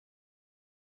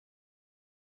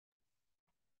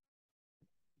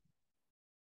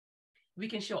We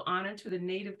can show honor to the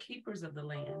native keepers of the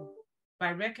land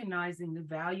by recognizing the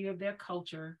value of their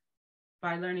culture,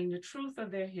 by learning the truth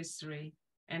of their history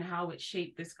and how it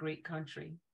shaped this great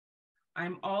country.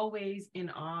 I'm always in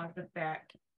awe of the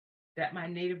fact that my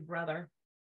native brother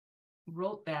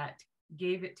wrote that,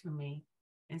 gave it to me,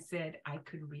 and said I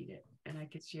could read it and I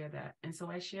could share that. And so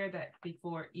I share that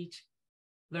before each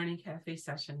Learning Cafe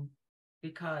session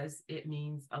because it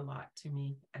means a lot to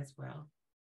me as well.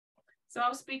 So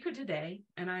our speaker today,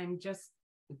 and I'm just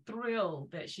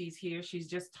thrilled that she's here. She's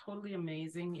just totally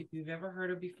amazing. If you've ever heard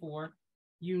her before,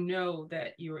 you know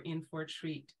that you're in for a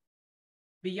treat.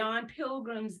 Beyond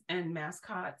Pilgrims and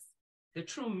Mascots, the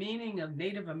true meaning of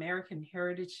Native American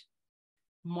Heritage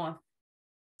Month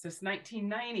since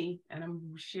 1990, and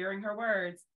I'm sharing her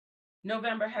words,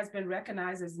 November has been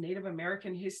recognized as Native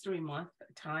American History Month,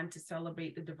 a time to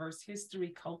celebrate the diverse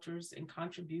history, cultures, and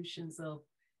contributions of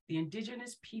the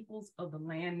indigenous peoples of the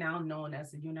land now known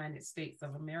as the United States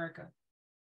of America.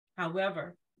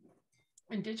 However,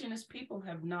 indigenous people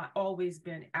have not always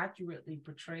been accurately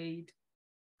portrayed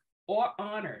or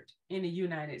honored in the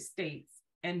United States,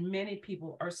 and many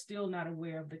people are still not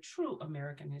aware of the true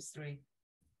American history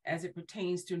as it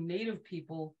pertains to Native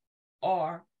people,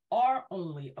 or are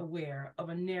only aware of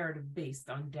a narrative based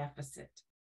on deficit.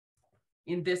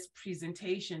 In this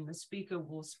presentation, the speaker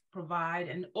will provide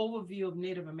an overview of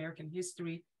Native American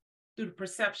history through the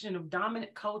perception of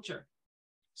dominant culture,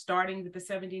 starting with the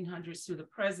 1700s to the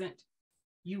present.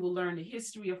 You will learn the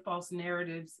history of false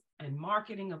narratives and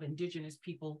marketing of indigenous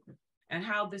people and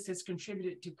how this has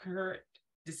contributed to current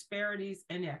disparities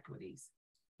and inequities.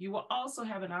 You will also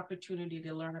have an opportunity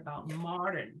to learn about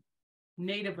modern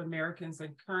Native Americans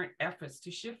and current efforts to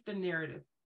shift the narrative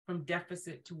from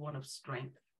deficit to one of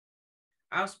strength.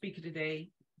 Our speaker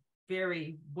today,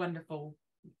 very wonderful,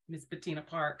 Ms. Patina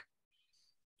Park.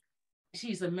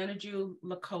 She's a Menadju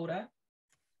Lakota.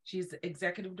 She's the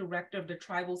executive director of the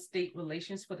Tribal State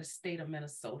Relations for the state of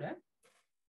Minnesota.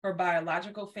 Her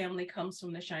biological family comes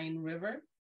from the Cheyenne River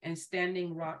and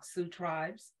Standing Rock Sioux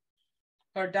tribes.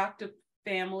 Her adoptive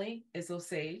family is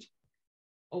Osage.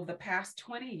 Over the past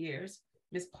 20 years,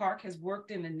 Ms. Park has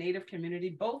worked in the Native community,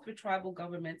 both with tribal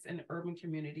governments and urban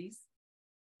communities.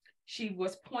 She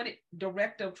was appointed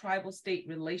Director of Tribal State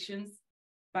Relations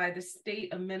by the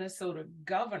state of Minnesota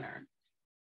governor.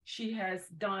 She has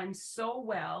done so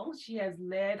well. She has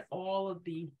led all of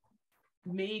the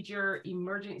major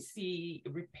emergency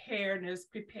preparedness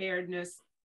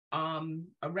around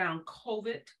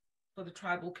COVID for the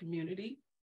tribal community.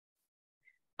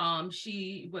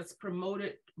 She was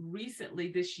promoted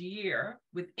recently this year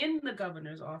within the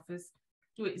governor's office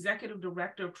to Executive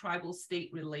Director of Tribal State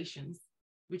Relations,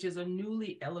 which is a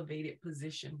newly elevated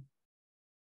position.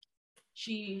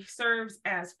 She serves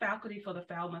as faculty for the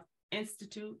Falmouth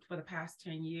Institute for the past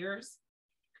 10 years.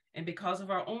 And because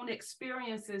of our own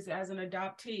experiences as an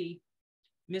adoptee,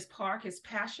 Ms. Park is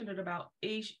passionate about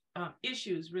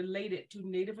issues related to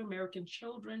Native American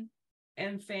children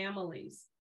and families.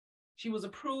 She was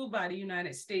approved by the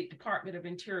United States Department of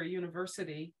Interior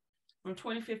University from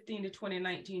 2015 to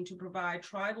 2019 to provide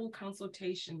tribal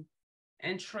consultation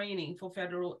and training for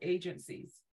federal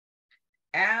agencies.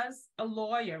 As a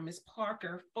lawyer, Ms.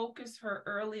 Parker focused her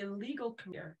early legal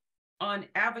career on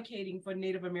advocating for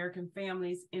Native American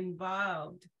families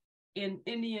involved in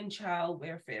Indian Child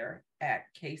Welfare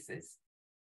Act cases.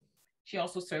 She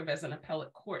also served as an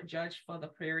appellate court judge for the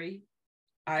Prairie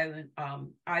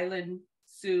Island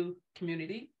Sioux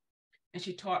community, and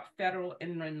she taught federal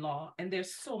inland law. And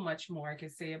there's so much more I can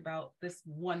say about this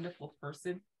wonderful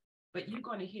person, but you're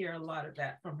going to hear a lot of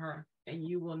that from her, and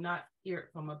you will not hear it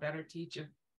from a better teacher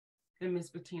than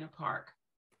Ms. Patina Park.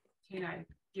 Can I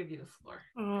give you the floor?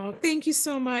 Oh, thank you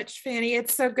so much, Fanny.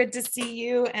 It's so good to see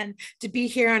you and to be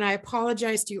here. And I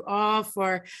apologize to you all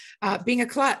for being a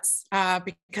klutz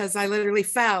because I literally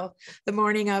fell the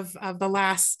morning of the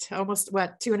last almost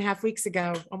 2.5 weeks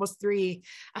ago, almost 3,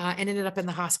 and ended up in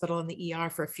the hospital in the ER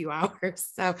for a few hours.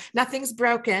 So nothing's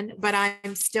broken, but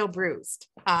I'm still bruised.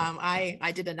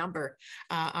 I did a number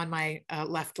on my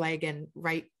left leg and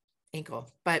right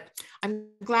ankle, but I'm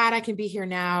glad I can be here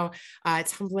now.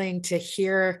 It's humbling to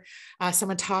hear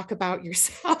someone talk about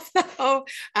yourself, though.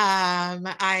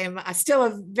 I'm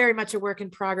still very much a work in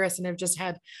progress, and I've just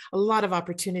had a lot of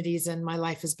opportunities, and my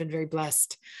life has been very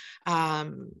blessed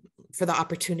for the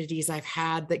opportunities I've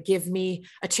had that give me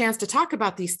a chance to talk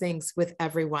about these things with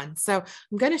everyone. So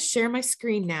I'm going to share my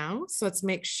screen now. So let's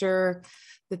make sure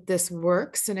that this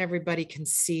works and everybody can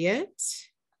see it.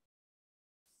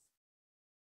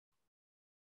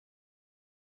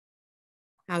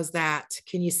 How's that?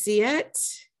 Can you see it?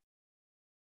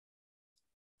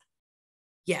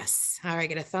 Yes. All right.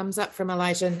 Get a thumbs up from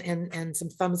Elijah and some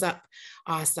thumbs up.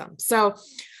 Awesome. So,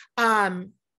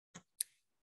 having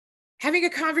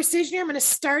a conversation here. I'm going to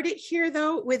start it here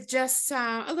though with just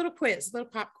a little quiz, a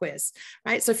little pop quiz,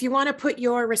 right? So if you want to put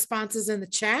your responses in the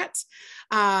chat,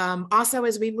 also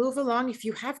as we move along, if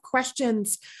you have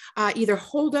questions, either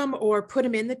hold them or put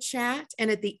them in the chat.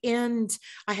 And at the end,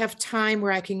 I have time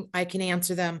where I can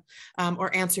answer them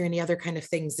or answer any other kind of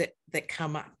things that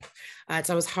come up. It's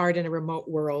always hard in a remote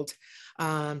world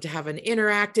to have an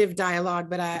interactive dialogue,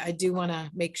 but I do want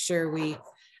to make sure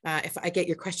if I get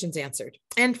your questions answered.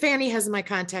 And Fanny has my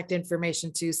contact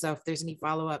information too. So if there's any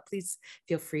follow-up, please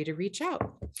feel free to reach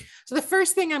out. So the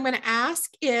first thing I'm going to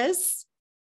ask is,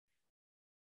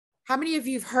 how many of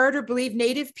you have heard or believe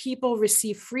Native people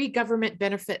receive free government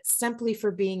benefits simply for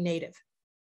being Native?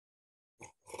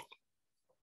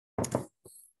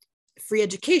 Free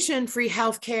education, free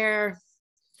healthcare,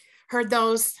 heard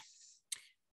those?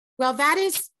 Well, that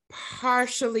is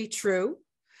partially true.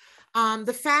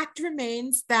 The fact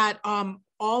remains that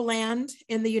all land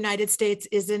in the United States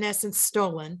is in essence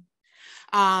stolen.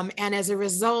 And as a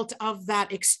result of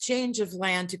that exchange of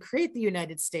land to create the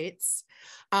United States,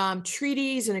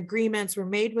 treaties and agreements were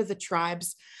made with the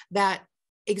tribes that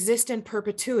exist in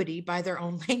perpetuity by their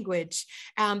own language,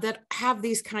 that have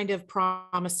these kind of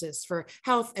promises for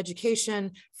health,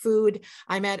 education, food.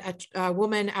 I met a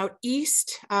woman out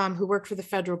east who worked for the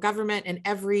federal government, and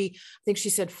I think she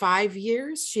said 5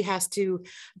 years, she has to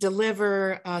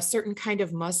deliver a certain kind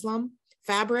of Muslim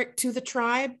fabric to the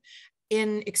tribe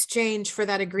in exchange for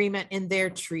that agreement in their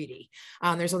treaty.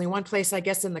 There's only one place, I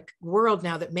guess, in the world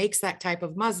now that makes that type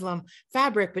of Muslim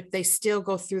fabric, but they still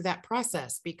go through that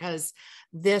process because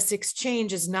this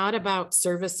exchange is not about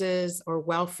services or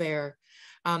welfare.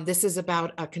 This is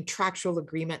about a contractual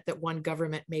agreement that one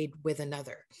government made with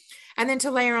another. And then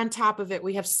to layer on top of it,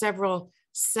 we have several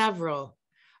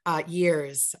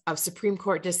years of Supreme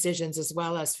Court decisions as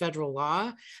well as federal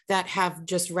law that have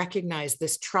just recognized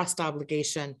this trust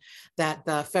obligation that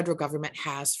the federal government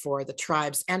has for the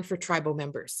tribes and for tribal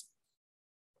members.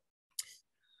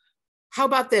 How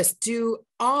about this? Do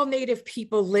all Native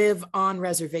people live on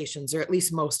reservations, or at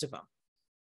least most of them?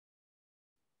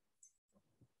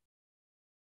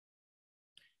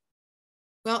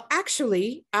 Well,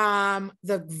 actually,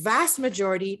 the vast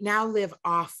majority now live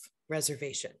off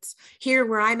reservations. Here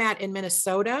where I'm at in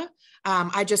Minnesota,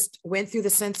 I just went through the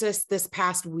census this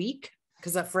past week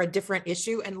because for a different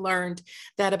issue, and learned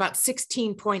that about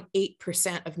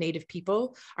 16.8% of Native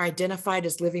people are identified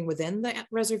as living within the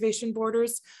reservation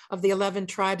borders of the 11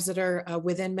 tribes that are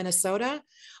within Minnesota.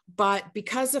 But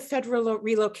because of federal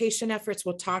relocation efforts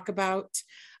we'll talk about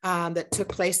that took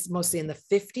place mostly in the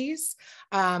 50s,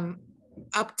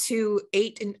 up to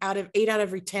 8 out of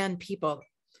every 10 people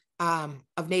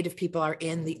of Native people are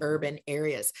in the urban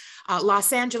areas.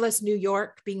 Los Angeles, New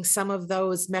York being some of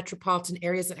those metropolitan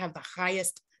areas that have the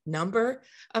highest number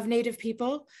of Native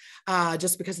people,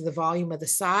 just because of the volume of the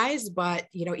size. But,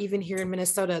 you know, even here in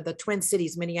Minnesota, the Twin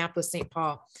Cities, Minneapolis, St.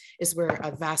 Paul is where a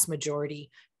vast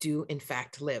majority do in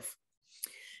fact live.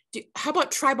 How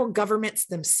about tribal governments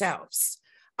themselves?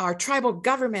 Are tribal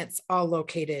governments all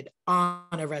located on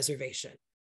a reservation?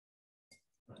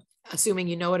 Assuming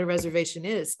you know what a reservation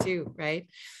is too, right?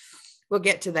 We'll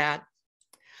get to that.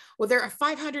 Well, there are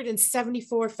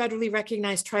 574 federally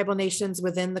recognized tribal nations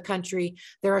within the country.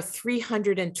 There are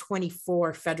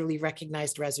 324 federally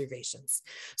recognized reservations.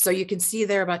 So you can see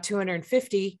there about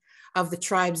 250 of the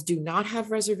tribes do not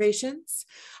have reservations.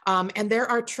 And there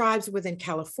are tribes within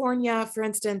California, for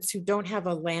instance, who don't have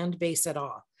a land base at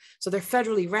all. So they're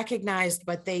federally recognized,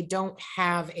 but they don't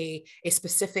have a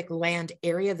specific land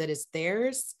area that is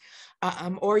theirs.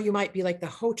 Or you might be like the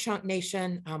Ho-Chunk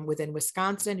Nation within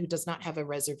Wisconsin, who does not have a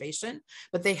reservation,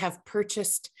 but they have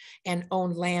purchased and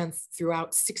owned land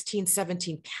throughout 16,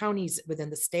 17 counties within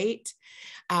the state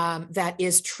that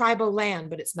is tribal land,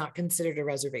 but it's not considered a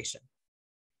reservation.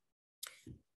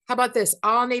 How about this?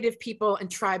 All Native people and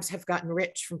tribes have gotten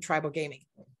rich from tribal gaming,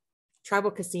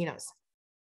 tribal casinos.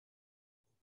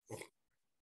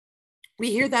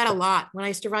 We hear that a lot. When I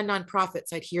used to run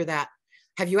nonprofits, I'd hear that.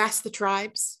 Have you asked the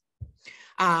tribes?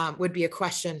 Would be a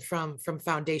question from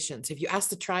foundations. Have you asked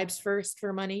the tribes first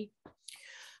for money?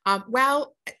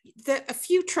 Well, a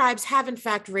few tribes have in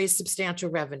fact raised substantial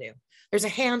revenue. There's a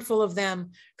handful of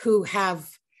them who have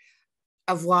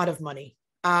a lot of money.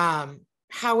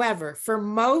 However, for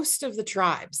most of the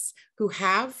tribes who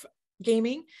have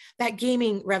gaming, that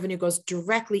gaming revenue goes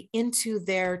directly into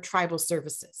their tribal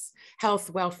services, health,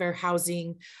 welfare,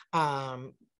 housing,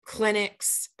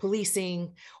 clinics,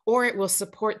 policing, or it will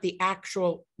support the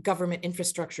actual government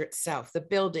infrastructure itself, the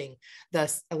building,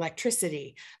 the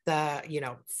electricity, the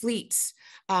fleets,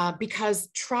 because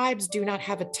tribes do not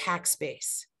have a tax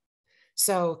base.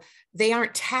 So they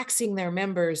aren't taxing their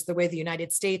members the way the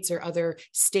United States or other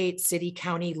state, city,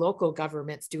 county, local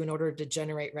governments do in order to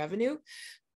generate revenue.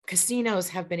 Casinos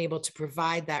have been able to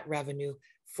provide that revenue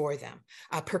for them.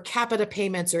 Per capita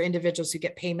payments, or individuals who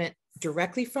get payment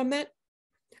directly from it,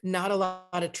 not a lot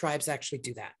of tribes actually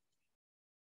do that.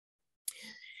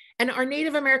 And our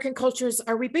Native American cultures,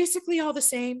 are we basically all the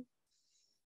same?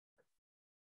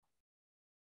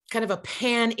 Kind of a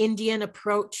pan-Indian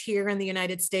approach here in the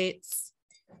United States.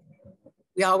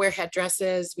 We all wear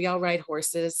headdresses, we all ride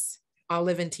horses, all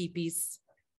live in teepees.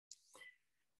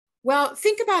 Well,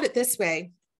 think about it this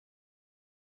way.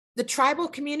 The tribal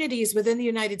communities within the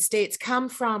United States come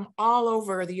from all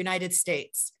over the United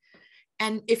States.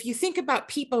 And if you think about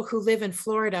people who live in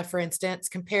Florida, for instance,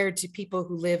 compared to people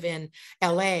who live in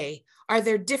LA, are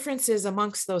there differences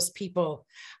amongst those people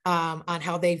on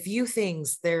how they view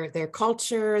things, their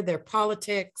culture, their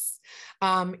politics?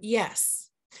 Yes.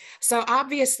 So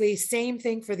obviously, same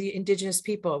thing for the Indigenous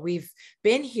people. We've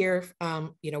been here,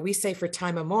 we say for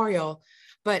time immemorial,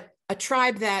 but a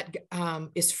tribe that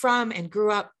is from and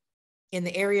grew up in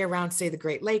the area around, say, the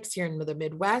Great Lakes here in the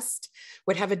Midwest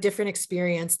would have a different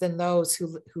experience than those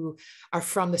who are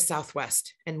from the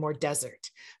Southwest and more desert,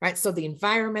 right? So the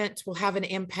environment will have an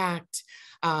impact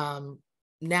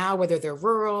now, whether they're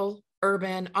rural,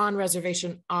 urban, on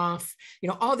reservation, off,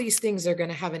 all these things are going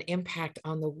to have an impact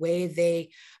on the way they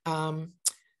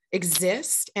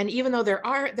exist. And even though there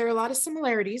are a lot of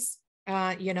similarities,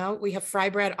 we have fry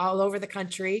bread all over the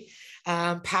country.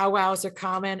 Powwows are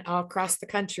common all across the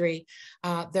country.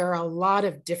 There are a lot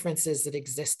of differences that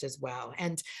exist as well.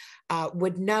 And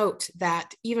would note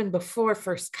that even before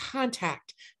first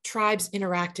contact, tribes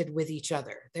interacted with each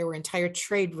other. There were entire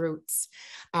trade routes.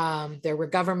 There were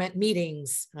government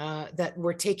meetings that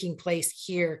were taking place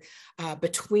here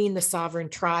between the sovereign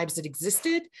tribes that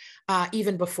existed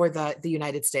even before the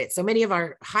United States. So many of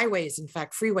our highways, in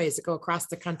fact, freeways that go across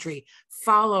the country,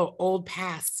 follow old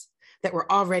paths that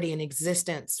were already in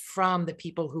existence from the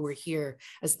people who were here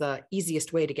as the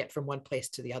easiest way to get from one place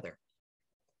to the other.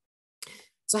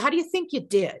 So how do you think you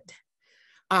did?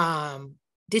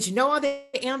 Did you know all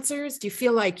the answers? Do you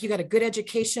feel like you got a good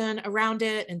education around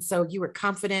it, and so you were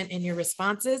confident in your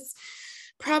responses?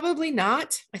 Probably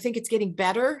not. I think it's getting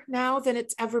better now than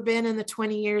it's ever been in the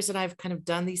 20 years that I've kind of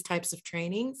done these types of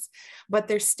trainings, but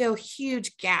there's still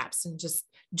huge gaps in just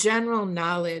general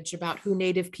knowledge about who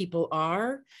Native people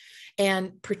are,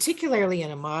 and particularly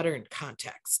in a modern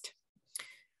context.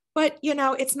 But,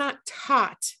 it's not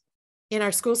taught in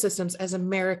our school systems as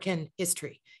American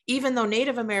history, even though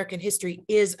Native American history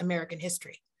is American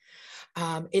history.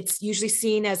 It's usually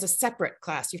seen as a separate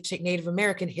class. You have to take Native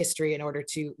American history in order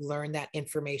to learn that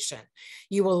information.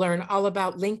 You will learn all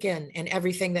about Lincoln and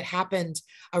everything that happened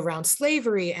around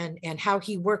slavery and how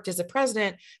he worked as a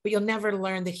president, but you'll never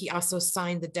learn that he also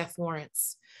signed the death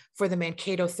warrants for the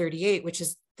Mankato 38, which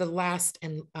is the last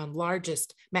and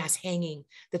largest mass hanging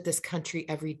that this country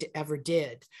ever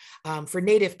did for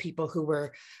Native people who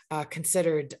were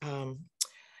considered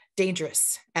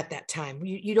dangerous at that time.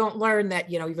 You don't learn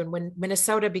that, even when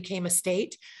Minnesota became a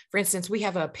state, for instance, we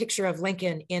have a picture of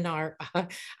Lincoln in our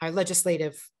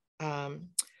legislative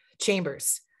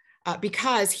chambers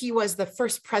because he was the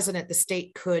first president the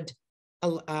state could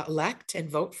elect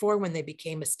and vote for when they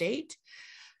became a state.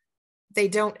 They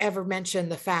don't ever mention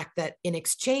the fact that in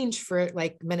exchange for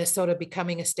Minnesota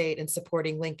becoming a state and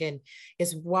supporting Lincoln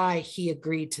is why he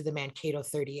agreed to the Mankato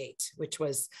 38, which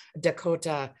was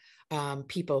Dakota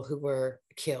people who were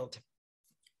killed.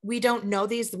 We don't know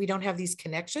these, we don't have these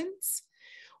connections.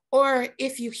 Or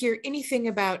if you hear anything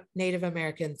about Native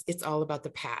Americans, it's all about the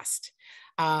past.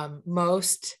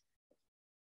 Most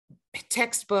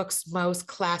textbooks, most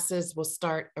classes will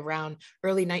start around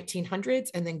early 1900s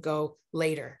and then go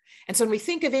later. And so when we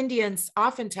think of Indians,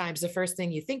 oftentimes the first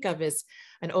thing you think of is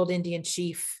an old Indian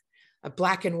chief, a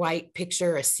black and white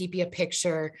picture, a sepia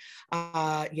picture,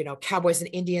 cowboys and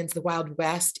Indians, the Wild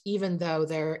West, even though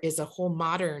there is a whole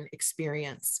modern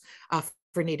experience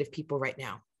for Native people right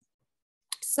now.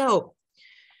 So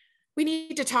we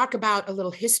need to talk about a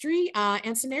little history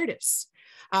and some narratives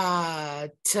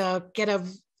to get a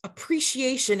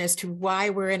appreciation as to why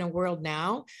we're in a world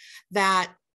now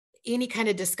that any kind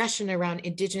of discussion around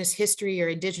Indigenous history or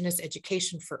Indigenous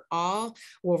education for all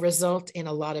will result in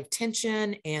a lot of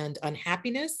tension and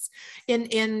unhappiness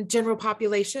in general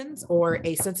populations, or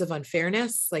a sense of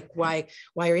unfairness, like why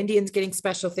are Indians getting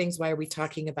special things? Why are we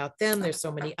talking about them? There's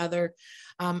so many other.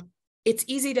 It's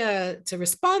easy to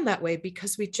respond that way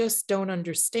because we just don't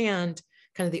understand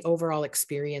kind of the overall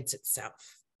experience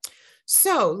itself.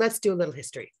 So let's do a little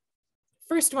history.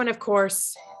 First one, of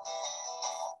course,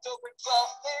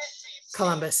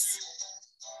 Columbus.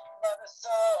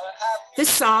 This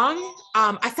song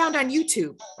I found on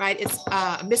YouTube, right? It's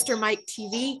Mr. Mike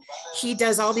TV. He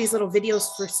does all these little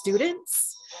videos for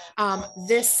students.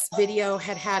 This video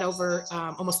had over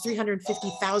almost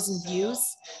 350,000 views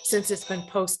since it's been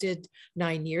posted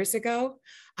 9 years ago.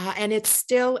 And it's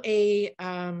still a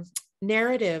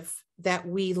narrative that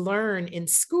we learn in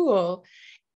school,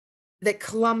 that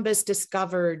Columbus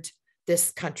discovered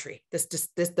this country,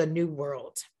 the New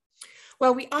World.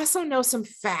 Well, we also know some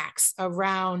facts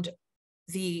around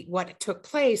what took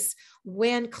place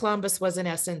when Columbus was in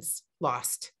essence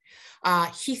lost.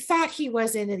 He thought he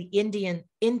was in the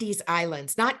Indies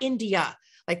Islands, not India.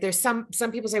 Like there's some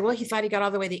people say, well, he thought he got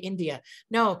all the way to India.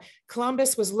 No,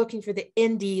 Columbus was looking for the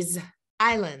Indies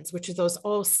Islands, which are those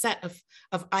old set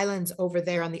of islands over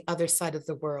there on the other side of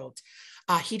the world.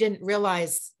 He didn't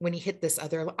realize when he hit this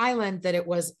other island that it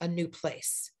was a new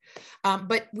place.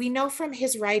 But we know from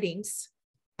his writings,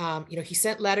 he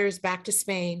sent letters back to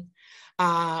Spain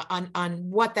on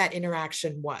what that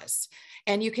interaction was.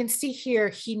 And you can see here,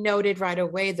 he noted right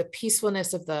away the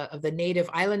peacefulness of the native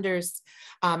islanders.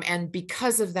 And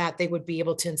because of that, they would be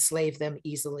able to enslave them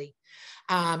easily.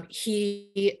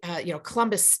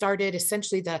 Columbus started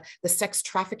essentially the sex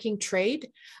trafficking trade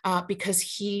because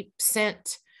he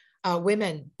sent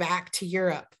women back to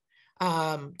Europe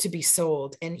to be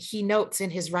sold. And he notes in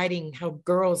his writing how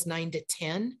girls 9 to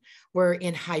 10 were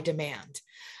in high demand.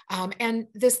 And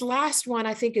this last one,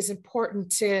 I think, is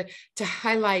important to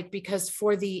highlight, because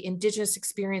for the Indigenous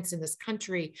experience in this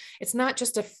country, it's not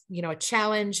just a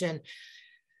challenge, and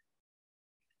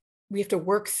we have to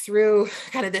work through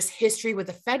kind of this history with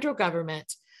the federal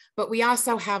government, but we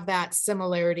also have that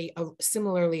similarly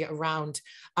around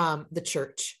the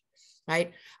church,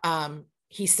 right?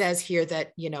 He says here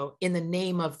that, in the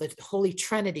name of the Holy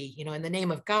Trinity, in the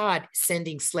name of God,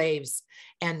 sending slaves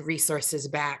and resources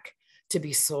back to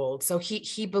be sold. So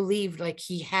he believed like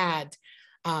he had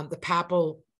the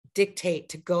papal dictate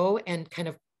to go and kind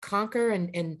of conquer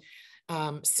and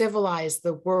civilize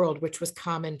the world, which was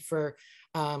common for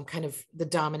kind of the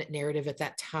dominant narrative at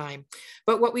that time.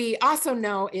 But what we also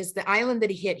know is the island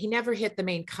that he never hit the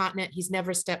main continent. He's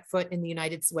never stepped foot in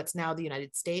what's now the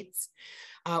United States.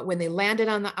 When they landed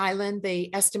on the island, they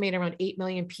estimate around 8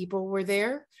 million people were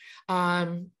there.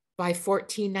 By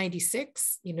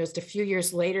 1496, just a few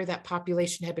years later, that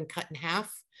population had been cut in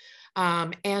half.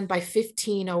 And by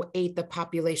 1508, the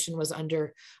population was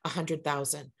under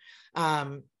 100,000.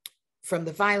 From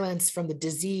the violence, from the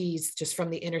disease, just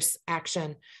from the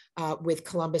interaction with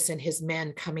Columbus and his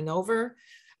men coming over,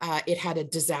 it had a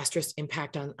disastrous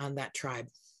impact on that tribe,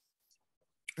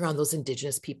 around those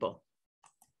Indigenous people.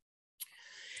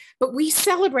 But we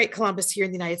celebrate Columbus here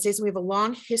in the United States, and we have a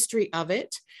long history of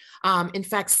it. In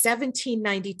fact,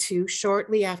 1792,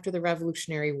 shortly after the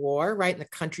Revolutionary War, right, and the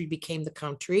country became the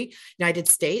country, United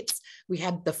States, we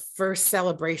had the first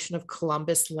celebration of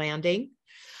Columbus landing.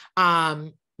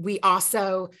 We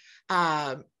also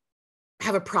have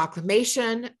a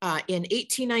proclamation in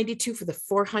 1892 for the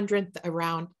 400th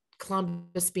around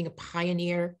Columbus being a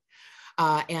pioneer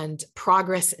and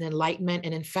progress and enlightenment.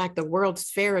 And in fact, the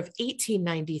World's Fair of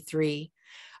 1893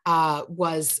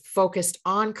 was focused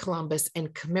on Columbus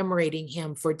and commemorating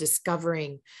him for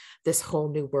discovering this whole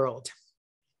new world.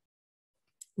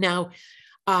 Now,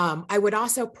 I would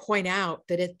also point out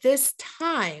that at this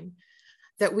time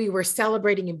that we were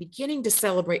celebrating and beginning to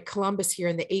celebrate Columbus here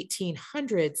in the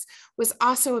 1800s was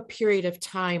also a period of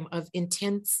time of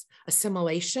intense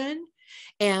assimilation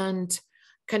and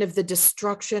kind of the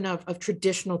destruction of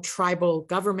traditional tribal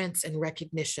governments and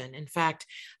recognition. In fact,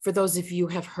 for those of you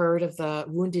who have heard of the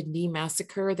Wounded Knee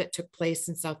Massacre that took place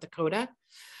in South Dakota,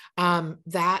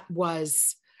 that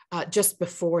was just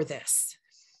before this.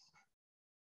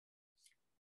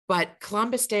 But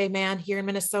Columbus Day, man, here in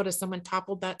Minnesota, someone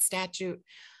toppled that statue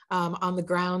on the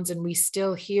grounds, and we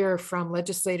still hear from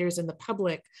legislators and the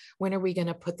public, when are we going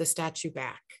to put the statue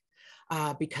back?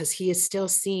 Because he is still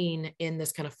seen in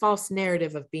this kind of false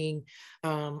narrative of being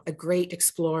a great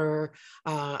explorer,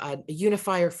 a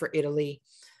unifier for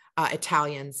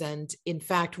Italians. And in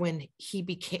fact, when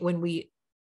we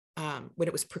when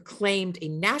it was proclaimed a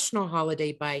national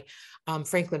holiday by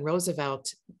Franklin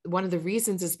Roosevelt, one of the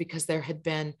reasons is because there had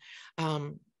been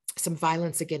some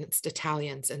violence against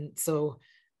Italians. And so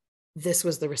this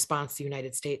was the response the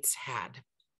United States had.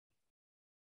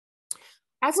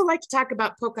 I also like to talk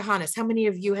about Pocahontas. How many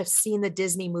of you have seen the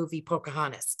Disney movie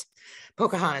Pocahontas?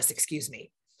 Pocahontas, excuse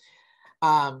me.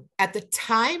 At the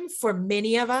time, for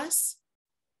many of us,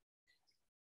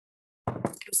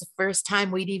 it was the first time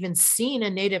we'd even seen a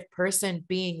Native person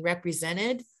being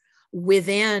represented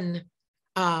within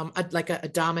a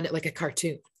dominant, like a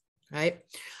cartoon, right?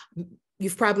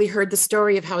 You've probably heard the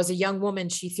story of how, as a young woman,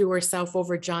 she threw herself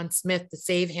over John Smith to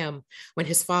save him when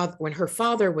her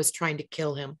father was trying to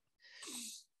kill him.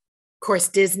 Of course,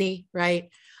 Disney, right?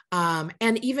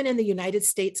 And even in the United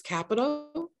States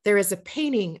Capitol, there is a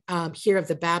painting here of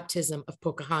the baptism of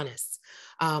Pocahontas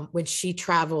when she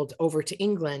traveled over to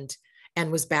England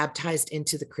and was baptized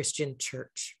into the Christian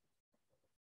church.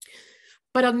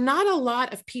 But not a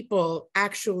lot of people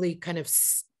actually kind of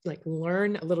like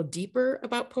learn a little deeper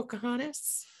about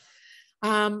Pocahontas.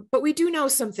 But we do know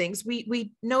some things.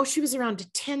 We know she was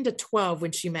around 10 to 12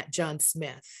 when she met John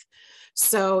Smith.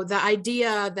 So the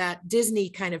idea that Disney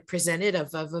kind of presented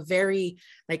of a very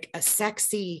like a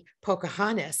sexy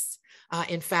Pocahontas,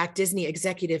 in fact, Disney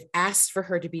executive asked for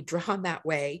her to be drawn that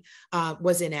way,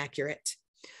 was inaccurate.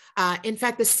 In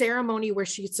fact, the ceremony where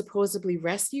she supposedly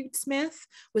rescued Smith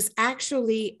was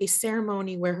actually a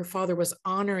ceremony where her father was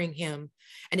honoring him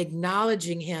and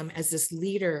acknowledging him as this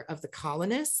leader of the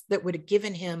colonists that would have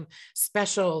given him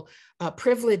special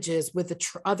privileges with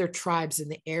the other tribes in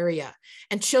the area.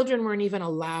 And children weren't even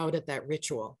allowed at that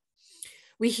ritual.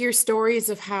 We hear stories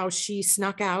of how she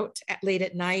snuck out late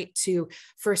at night to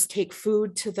first take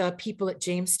food to the people at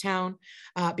Jamestown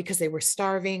because they were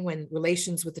starving when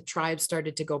relations with the tribe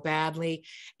started to go badly,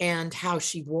 and how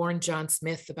she warned John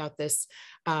Smith about this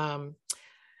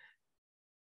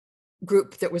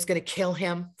group that was going to kill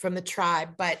him from the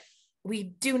tribe. But we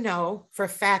do know for a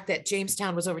fact that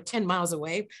Jamestown was over 10 miles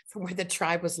away from where the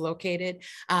tribe was located.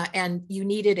 And you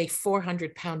needed a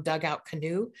 400-pound dugout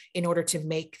canoe in order to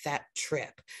make that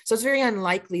trip. So it's very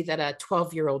unlikely that a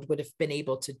 12-year-old would have been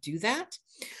able to do that.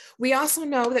 We also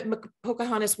know that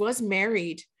Pocahontas was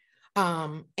married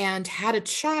and had a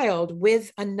child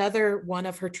with another one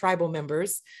of her tribal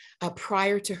members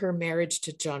prior to her marriage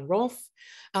to John Rolfe.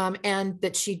 And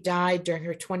that she died during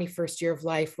her 21st year of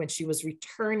life when she was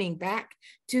returning back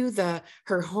to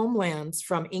her homelands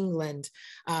from England.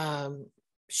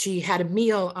 She had a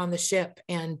meal on the ship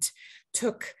and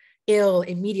took ill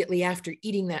immediately after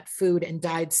eating that food and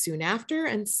died soon after.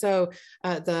 And so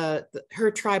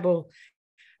her tribal,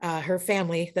 her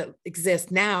family that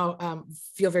exists now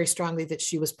feel very strongly that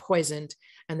she was poisoned,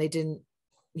 and they didn't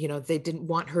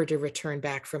want her to return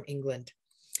back from England.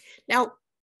 Now,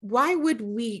 why would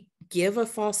we give a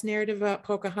false narrative about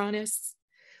Pocahontas?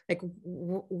 Like,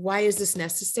 why is this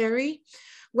necessary?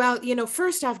 Well,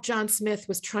 first off, John Smith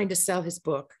was trying to sell his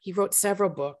book. He wrote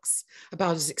several books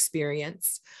about his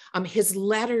experience. His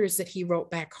letters that he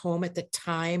wrote back home at the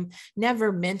time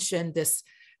never mentioned this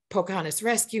Pocahontas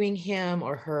rescuing him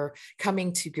or her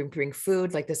coming to bring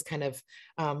food, like this kind of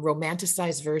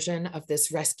romanticized version of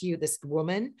this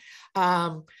woman.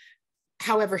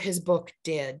 However, his book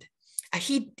did.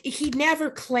 He never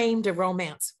claimed a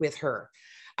romance with her,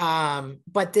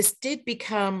 but this did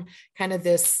become kind of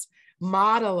this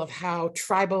model of how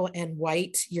tribal and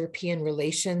white European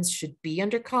relations should be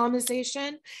under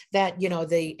colonization, that,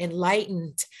 the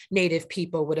enlightened Native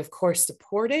people would, of course,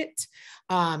 support it.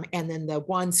 And then the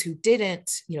ones who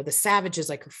didn't, the savages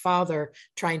like her father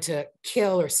trying to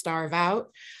kill or starve out,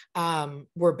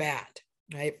 were bad,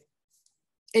 right?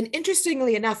 And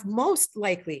interestingly enough, most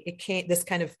likely this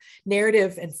kind of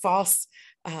narrative and false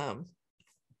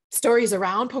stories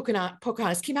around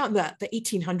Pocahontas came out in the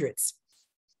 1800s.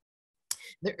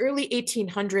 The early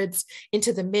 1800s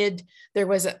into the mid, there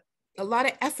was a lot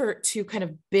of effort to kind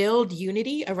of build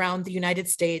unity around the United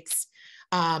States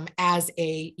as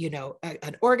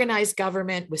an organized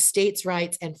government with states'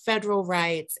 rights and federal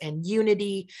rights and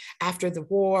unity after the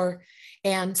war.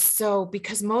 And so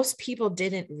because most people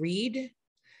didn't read,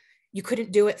 you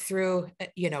couldn't do it through,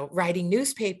 writing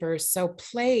newspapers. So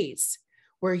plays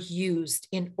were used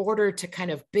in order to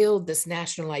kind of build this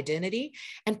national identity.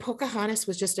 And Pocahontas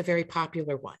was just a very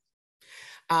popular one.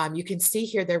 You can see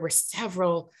here, there were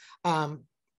several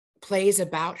plays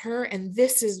about her. And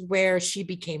this is where she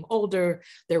became older.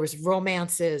 There was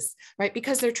romances, right?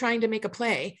 Because they're trying to make a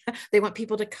play. They want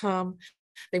people to come.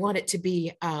 They want it to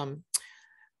be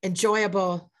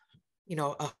enjoyable,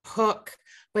 a hook.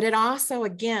 But it also,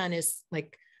 again, is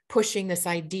like pushing this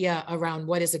idea around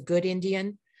what is a good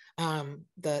Indian,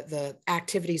 the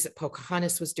activities that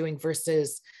Pocahontas was doing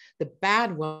versus the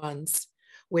bad ones,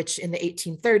 which in the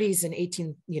 1830s and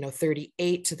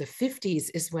 1838 to the 50s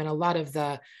is when a lot of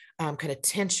the kind of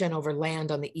tension over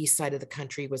land on the east side of the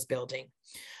country was building.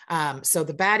 So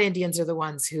the bad Indians are the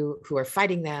ones who are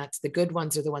fighting that. The good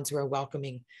ones are the ones who are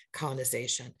welcoming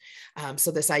colonization.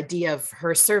 So this idea of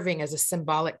her serving as a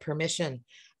symbolic permission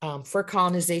for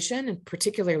colonization, and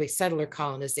particularly settler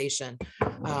colonization,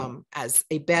 as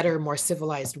a better, more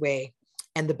civilized way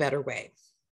and the better way.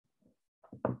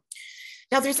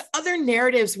 Now, there's other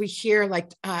narratives we hear,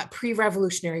 like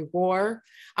pre-Revolutionary War.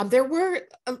 There were,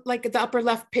 like the upper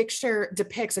left picture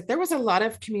depicts, like there was a lot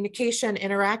of communication,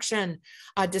 interaction,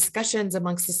 discussions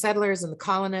amongst the settlers and the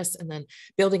colonists, and then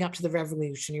building up to the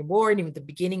Revolutionary War and even the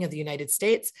beginning of the United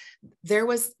States, there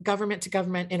was government to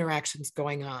government interactions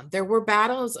going on. There were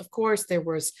battles, of course, there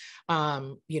was,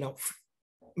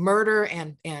 murder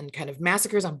and kind of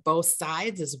massacres on both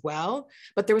sides as well,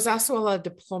 but there was also a lot of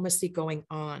diplomacy going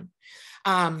on.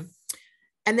 And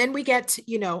then we get,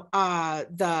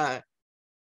 the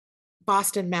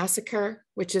Boston Massacre,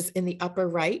 which is in the upper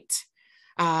right,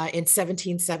 in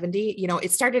 1770.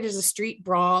 It started as a street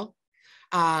brawl.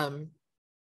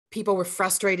 People were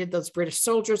frustrated. Those British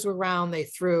soldiers were around. They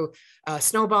threw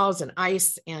snowballs and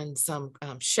ice and some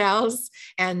shells,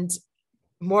 and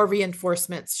more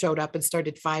reinforcements showed up and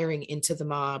started firing into the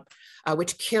mob,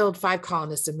 which killed 5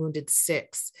 colonists and wounded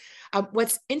 6.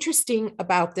 What's interesting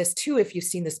about this too, if you've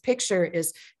seen this picture,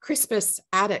 is Crispus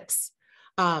Attucks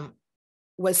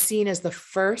was seen as the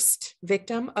first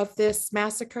victim of this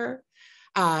massacre.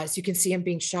 As you can see him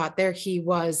being shot there, he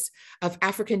was of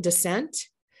African descent.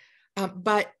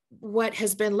 But what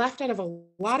has been left out of a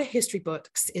lot of history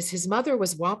books is his mother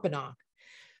was Wampanoag.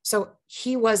 So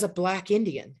he was a Black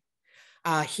Indian.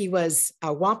 He was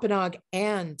a Wampanoag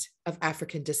and of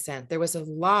African descent. There was a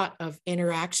lot of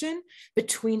interaction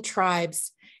between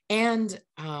tribes and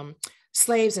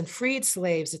slaves and freed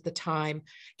slaves at the time.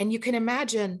 And you can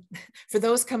imagine, for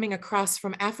those coming across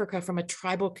from Africa, from a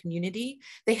tribal community,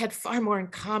 they had far more in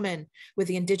common with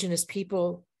the indigenous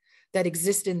people that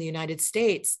exist in the United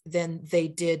States than they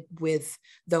did with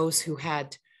those who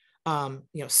had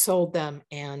sold them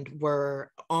and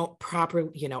were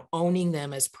owning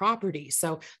them as property.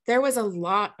 So there was a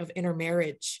lot of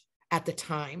intermarriage at the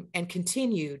time and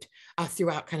continued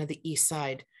throughout kind of the East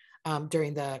Side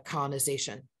during the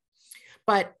colonization.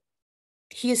 But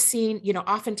he is seen,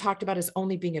 often talked about as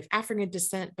only being of African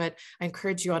descent, but I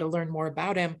encourage you all to learn more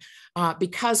about him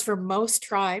because for most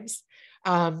tribes,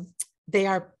 they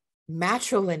are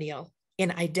matrilineal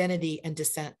in identity and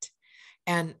descent.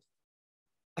 And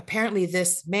apparently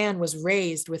this man was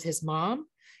raised with his mom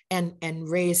and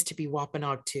raised to be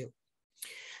Wampanoag too.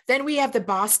 Then we have the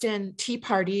Boston Tea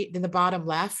Party in the bottom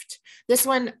left. This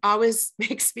one always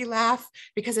makes me laugh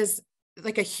because it's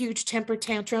like a huge temper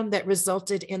tantrum that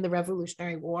resulted in the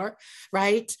Revolutionary War,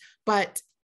 right? But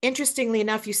interestingly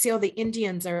enough, you see all the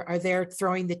Indians are there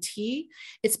throwing the tea.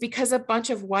 It's because a bunch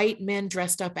of white men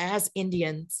dressed up as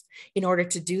Indians in order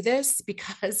to do this,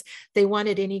 because they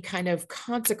wanted any kind of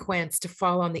consequence to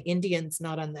fall on the Indians,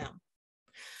 not on them.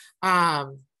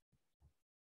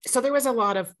 So there was a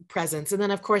lot of presence. And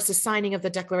then of course, the signing of the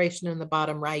Declaration in the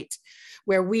bottom right,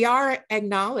 where we are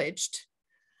acknowledged.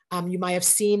 You might have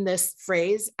seen this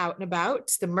phrase out and about,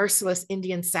 the merciless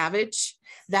Indian savage.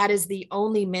 That is the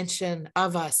only mention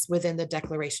of us within the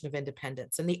Declaration of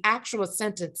Independence. And the actual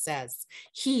sentence says,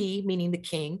 he, meaning the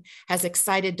king, has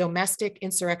excited domestic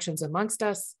insurrections amongst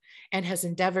us and has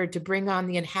endeavored to bring on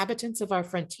the inhabitants of our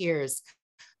frontiers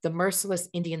the merciless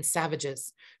Indian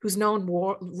savages, whose known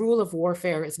rule of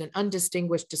warfare is an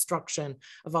undistinguished destruction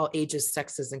of all ages,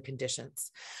 sexes, and conditions.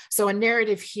 So a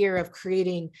narrative here of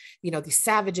creating, these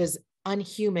savages,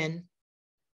 unhuman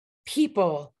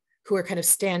people who are kind of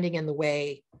standing in the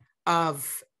way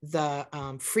of the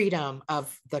freedom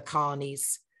of the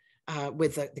colonies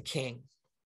with the king.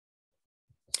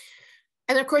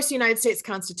 And of course, the United States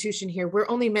Constitution here, we're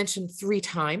only mentioned 3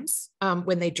 times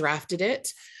when they drafted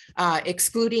it,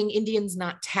 excluding Indians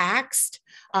not taxed,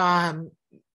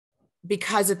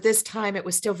 because at this time it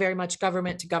was still very much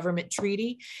government to government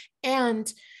treaty.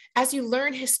 And as you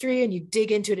learn history and you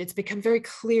dig into it, it's become very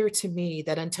clear to me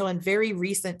that until in very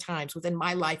recent times, within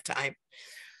my lifetime,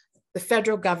 the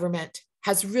federal government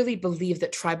has really believed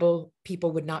that tribal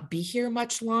people would not be here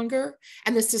much longer.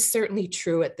 And this is certainly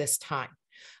true at this time.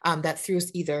 That through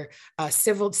either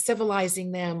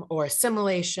civilizing them or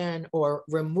assimilation or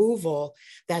removal,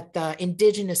 that the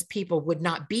indigenous people would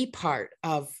not be part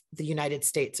of the United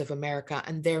States of America,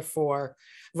 and therefore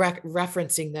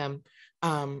referencing them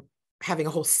having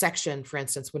a whole section, for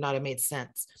instance, would not have made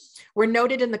sense. We're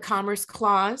noted in the Commerce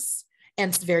Clause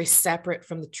and very separate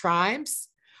from the tribes.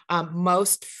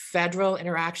 Most federal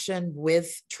interaction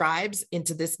with tribes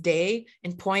into this day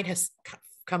and point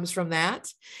comes from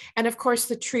that. And of course,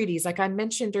 the treaties, like I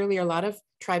mentioned earlier, a lot of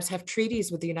tribes have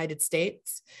treaties with the United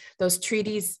States. Those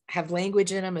treaties have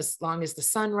language in them: as long as the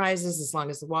sun rises, as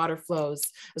long as the water flows,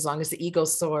 as long as the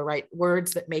eagles soar, right?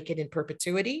 Words that make it in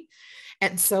perpetuity.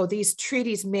 And so these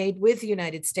treaties made with the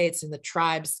United States and the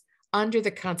tribes under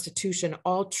the Constitution,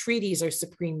 all treaties are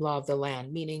supreme law of the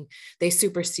land, meaning they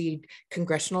supersede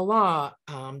congressional law,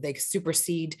 they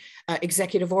supersede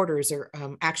executive orders or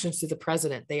actions through the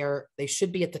president. They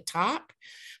should be at the top.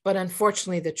 But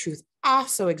unfortunately, the truth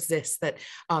also exists that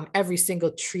every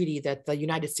single treaty that the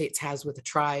United States has with a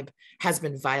tribe has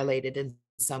been violated in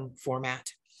some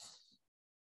format.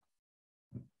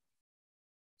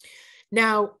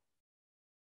 Now,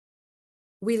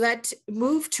 we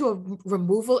move to a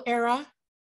removal era.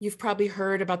 You've probably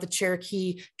heard about the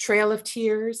Cherokee Trail of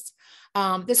Tears.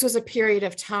 This was a period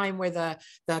of time where the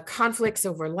conflicts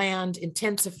over land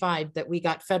intensified, that we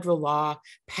got federal law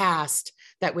passed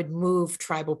that would move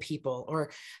tribal people,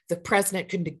 or the president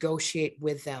could negotiate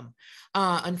with them.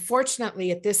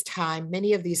 Unfortunately, at this time,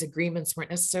 many of these agreements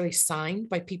weren't necessarily signed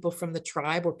by people from the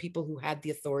tribe or people who had the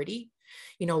authority.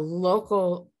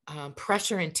 Local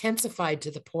pressure intensified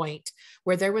to the point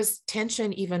where there was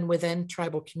tension even within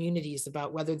tribal communities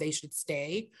about whether they should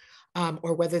stay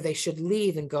or whether they should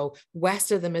leave and go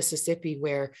west of the Mississippi,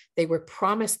 where they were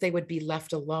promised they would be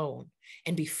left alone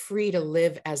and be free to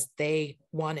live as they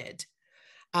wanted.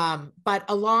 But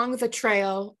along the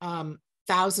trail,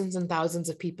 thousands and thousands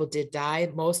of people did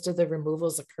die. Most of the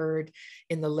removals occurred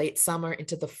in the late summer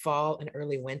into the fall and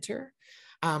early winter.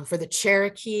 For the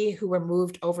Cherokee who were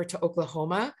moved over to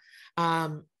Oklahoma,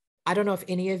 I don't know if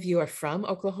any of you are from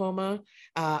Oklahoma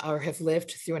or have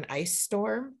lived through an ice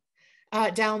storm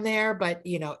down there, but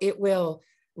it will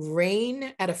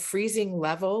rain at a freezing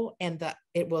level, and the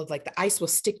ice will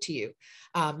stick to you.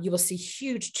 You will see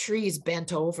huge trees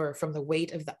bent over from the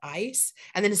weight of the ice,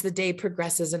 and then as the day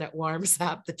progresses and it warms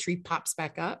up, the tree pops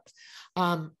back up.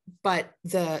 But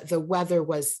the weather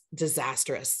was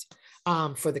disastrous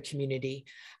for the community.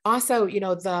 Also,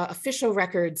 the official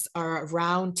records are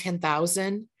around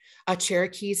 10,000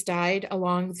 Cherokees died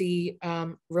along the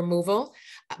removal.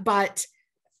 But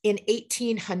in the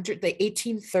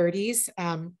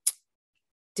 1830s,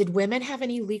 did women have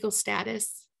any legal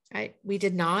status? Right? We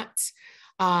did not.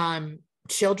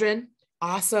 Children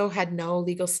also had no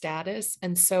legal status.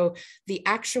 And so the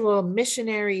actual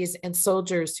missionaries and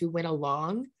soldiers who went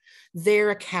along,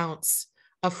 their accounts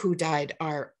of who died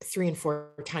are 3 and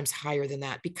 4 times higher than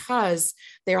that, because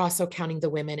they're also counting the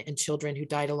women and children who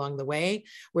died along the way,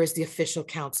 whereas the official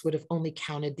counts would have only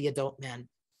counted the adult men.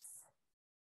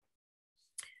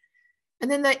 And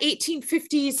then the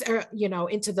 1850s, or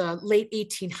into the late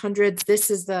 1800s, this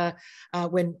is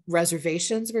when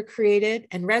reservations were created.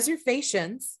 And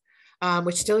reservations,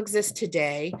 which still exist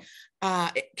today,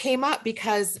 it came up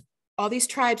because all these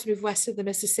tribes moved west of the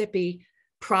Mississippi,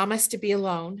 promised to be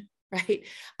alone, right?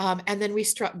 And then we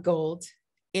struck gold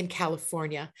in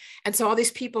California. And so all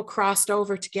these people crossed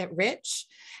over to get rich,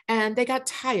 and they got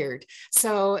tired.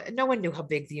 So no one knew how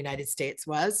big the United States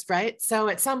was, right? So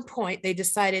at some point they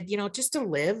decided, just to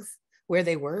live where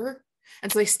they were.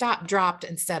 And so they stopped, dropped,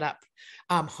 and set up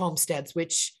homesteads,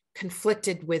 which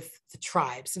conflicted with the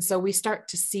tribes. And so we start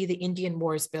to see the Indian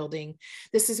Wars building.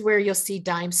 This is where you'll see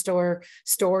dime store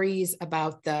stories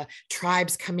about the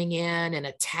tribes coming in and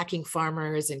attacking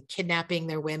farmers and kidnapping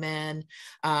their women,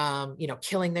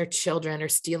 killing their children or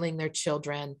stealing their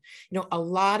children. A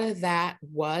lot of that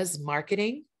was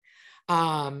marketing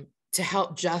to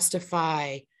help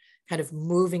justify kind of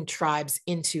moving tribes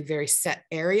into very set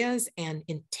areas and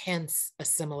intense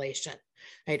assimilation,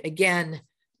 right? Again,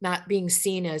 not being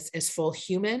seen as full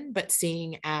human, but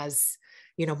seeing as,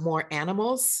 more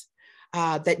animals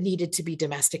that needed to be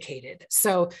domesticated.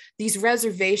 So these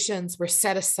reservations were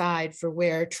set aside for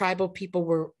where tribal people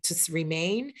were to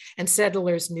remain, and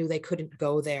settlers knew they couldn't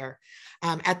go there.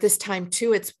 At this time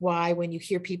too, it's why when you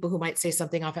hear people who might say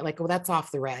something off it, like, well, that's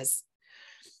off the res.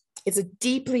 It's a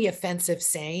deeply offensive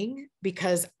saying,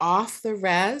 because off the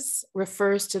res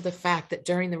refers to the fact that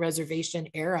during the reservation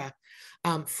era,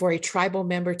 for a tribal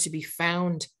member to be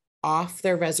found off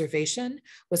their reservation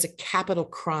was a capital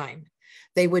crime.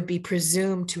 They would be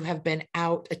presumed to have been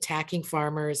out attacking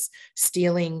farmers,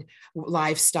 stealing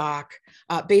livestock,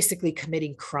 basically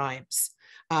committing crimes.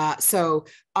 So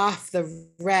off the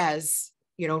res,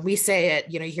 we say it,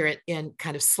 you hear it in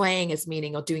kind of slang as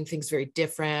meaning doing things very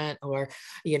different, or,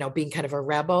 being kind of a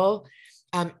rebel.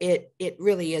 It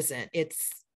really isn't. It's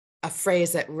a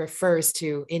phrase that refers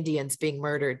to Indians being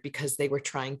murdered because they were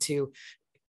trying to,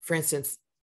 for instance,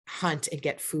 hunt and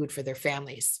get food for their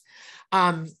families.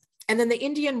 And then the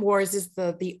Indian Wars is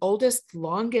the oldest,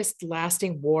 longest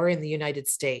lasting war in the United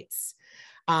States.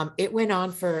 It went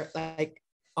on for like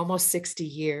almost 60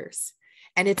 years.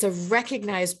 And it's a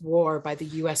recognized war by the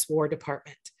US War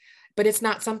Department. But it's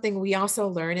not something we also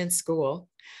learn in school.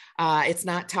 It's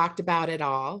not talked about at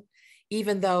all,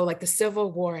 even though like the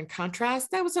Civil War, in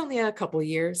contrast, that was only a couple of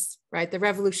years, right? The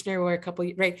Revolutionary War, a couple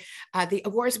of, right? The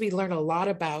wars we learn a lot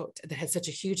about that had such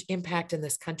a huge impact in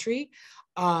this country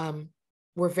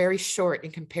were very short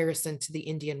in comparison to the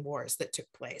Indian Wars that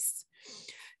took place.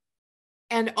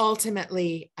 And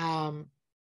ultimately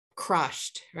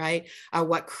crushed, right?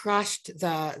 What crushed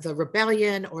the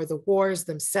rebellion or the wars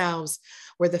themselves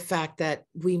were the fact that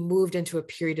we moved into a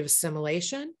period of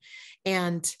assimilation,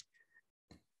 and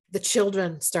the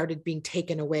children started being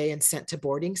taken away and sent to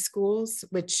boarding schools,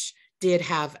 which did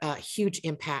have a huge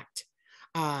impact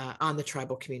on the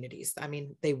tribal communities. I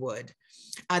mean, they would.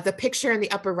 The picture in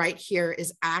the upper right here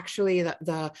is actually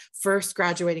the first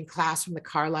graduating class from the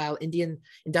Carlisle Indian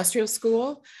Industrial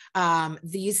School.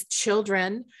 These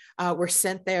children were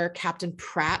sent there. Captain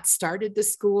Pratt started the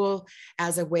school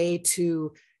as a way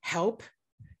to help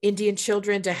Indian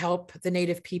children, to help the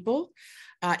Native people.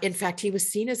 In fact, he was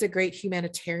seen as a great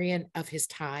humanitarian of his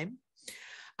time.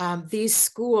 These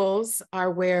schools are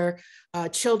where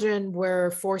children were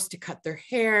forced to cut their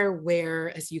hair,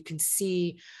 wear, as you can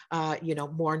see,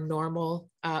 more normal,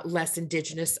 less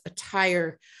Indigenous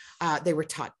attire. They were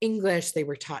taught English, they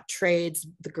were taught trades.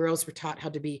 The girls were taught how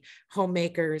to be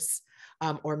homemakers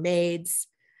or maids.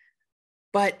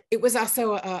 But it was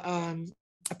also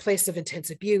a place of intense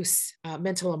abuse,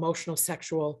 mental, emotional,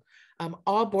 sexual.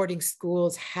 All boarding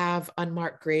schools have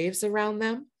unmarked graves around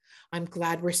them. I'm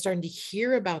glad we're starting to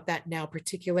hear about that now,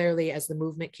 particularly as the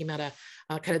movement came out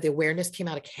of kind of the awareness came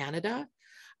out of Canada.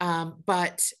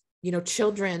 But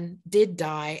children did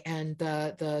die, and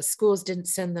the schools didn't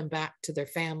send them back to their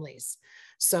families.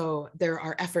 So there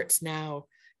are efforts now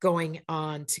going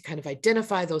on to kind of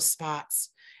identify those spots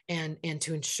and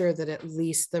to ensure that at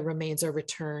least the remains are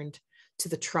returned to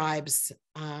the tribes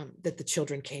that the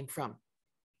children came from.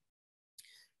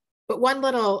 But one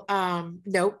little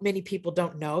note many people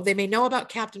don't know, they may know about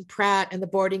Captain Pratt and the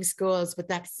boarding schools, but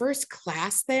that first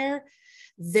class there,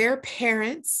 their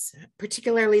parents,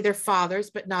 particularly their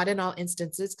fathers, but not in all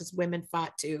instances because women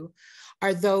fought too,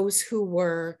 are those who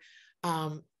were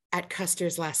at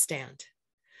Custer's last stand.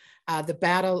 The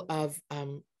Battle of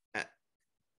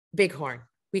Bighorn.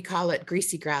 We call it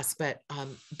Greasy Grass, but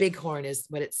Bighorn is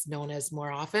what it's known as more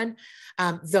often.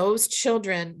 Those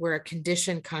children were a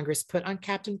condition Congress put on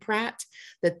Captain Pratt,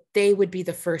 that they would be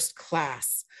the first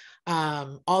class.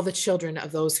 All the children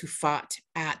of those who fought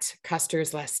at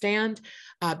Custer's last stand,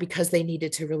 because they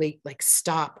needed to really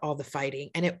stop all the fighting,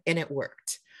 and it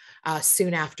worked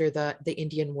soon after the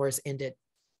Indian Wars ended.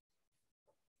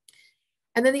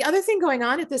 And then the other thing going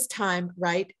on at this time,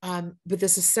 right, with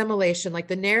this assimilation,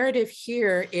 the narrative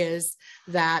here is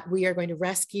that we are going to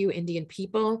rescue Indian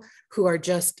people who are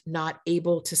just not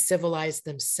able to civilize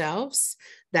themselves,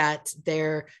 that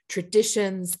their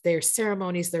traditions, their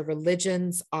ceremonies, their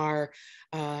religions are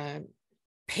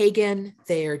pagan,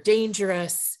 they are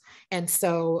dangerous, and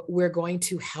so we're going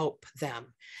to help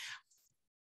them.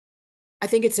 I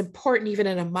think it's important, even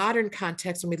in a modern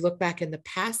context, when we look back in the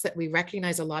past, that we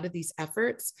recognize a lot of these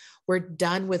efforts were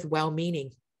done with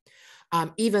well-meaning,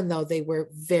 even though they were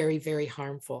very, very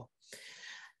harmful.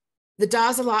 The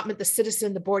Dawes allotment, the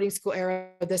citizen, the boarding school era,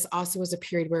 this also was a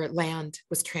period where land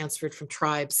was transferred from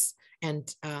tribes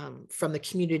and from the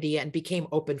community and became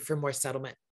open for more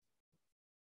settlement.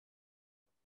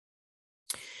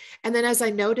 And then, as I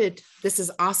noted, this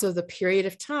is also the period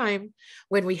of time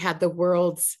when we had the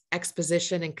World's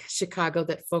Exposition in Chicago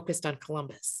that focused on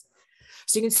Columbus.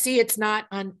 So you can see it's not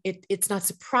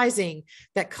surprising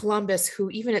that Columbus, who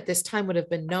even at this time would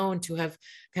have been known to have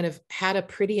kind of had a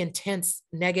pretty intense,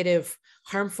 negative,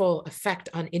 harmful effect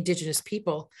on Indigenous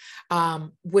people,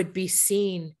 would be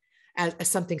seen as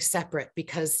something separate,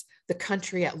 because the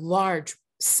country at large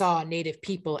saw Native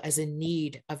people as in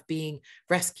need of being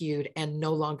rescued and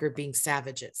no longer being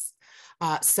savages.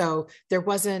 So there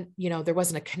wasn't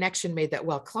a connection made that,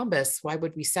 well, Columbus, why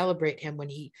would we celebrate him when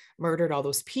he murdered all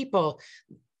those people?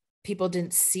 People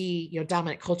didn't see,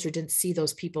 dominant culture didn't see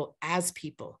those people as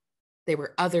people. They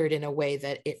were othered in a way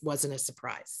that it wasn't a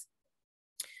surprise.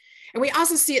 And we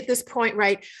also see at this point,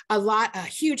 right, a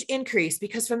huge increase,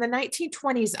 because from the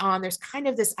 1920s on, there's kind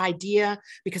of this idea,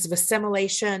 because of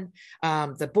assimilation,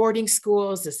 the boarding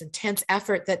schools, this intense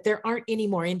effort, that there aren't any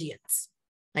more Indians.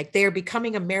 Like, they are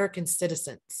becoming American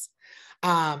citizens.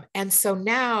 And so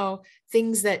now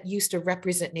things that used to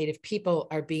represent Native people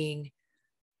are being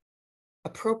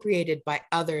appropriated by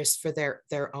others for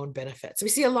their own benefit. So we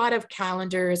see a lot of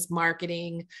calendars,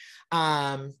 marketing,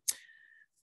 and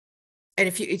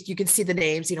if you can see the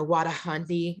names,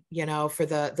 Wadahundy, for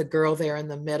the girl there in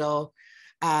the middle,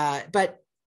 but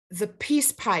the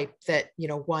peace pipe that,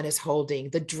 one is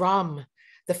holding, the drum,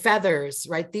 the feathers,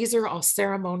 right? These are all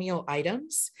ceremonial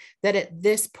items that at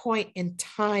this point in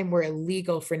time were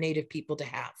illegal for Native people to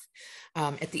have.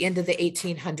 At the end of the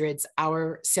 1800s,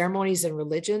 our ceremonies and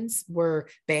religions were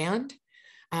banned.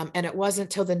 And it wasn't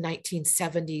until the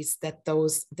 1970s that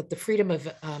the Freedom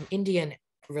of Indian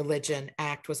Religion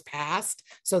Act was passed,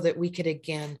 so that we could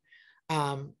again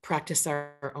practice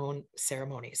our own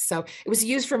ceremonies. So it was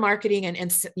used for marketing and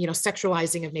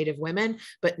sexualizing of Native women,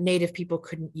 but Native people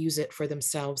couldn't use it for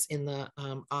themselves in the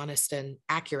honest and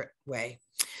accurate way.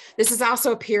 This is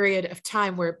also a period of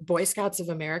time where Boy Scouts of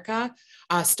America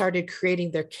started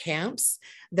creating their camps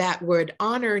that would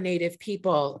honor Native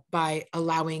people by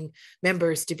allowing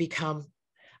members to become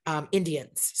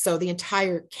Indians. So the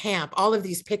entire camp, all of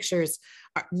these pictures,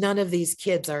 none of these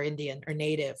kids are Indian or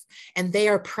Native, and they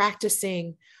are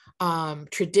practicing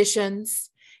traditions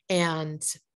and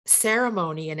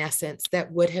ceremony, in essence,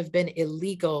 that would have been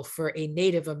illegal for a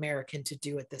Native American to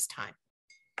do at this time.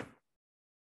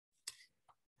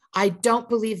 I don't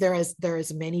believe there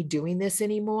is many doing this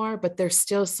anymore, but there's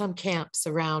still some camps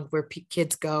around where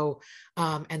kids go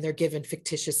and they're given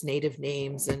fictitious Native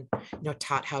names and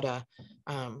taught how to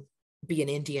be an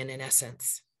Indian, in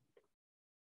essence.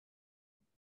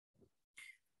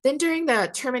 Then during the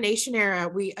termination era,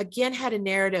 we again had a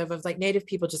narrative of like Native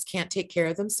people just can't take care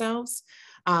of themselves.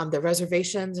 The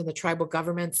reservations and the tribal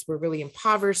governments were really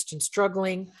impoverished and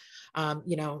struggling.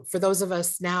 For those of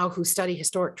us now who study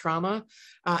historic trauma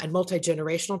and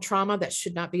multi-generational trauma, that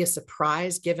should not be a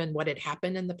surprise given what had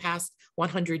happened in the past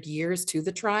 100 years to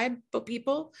the tribal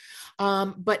people.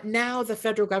 But now the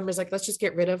federal government is like, let's just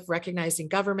get rid of recognizing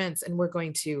governments, and we're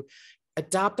going to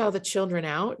adopt all the children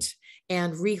out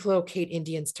and relocate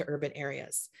Indians to urban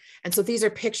areas. And so these are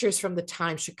pictures from the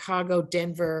time: Chicago,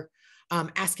 Denver,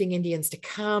 asking Indians to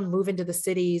come, move into the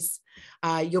cities.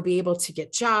 You'll be able to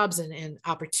get jobs and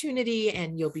opportunity,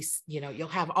 and you'll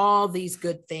have all these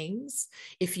good things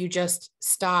if you just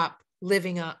stop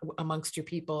living amongst your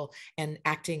people and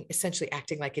essentially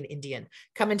acting like an Indian.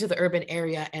 Come into the urban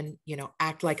area and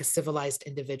act like a civilized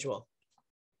individual.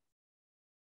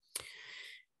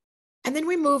 And then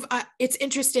we move, it's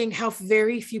interesting how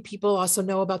very few people also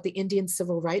know about the Indian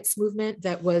civil rights movement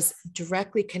that was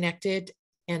directly connected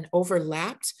and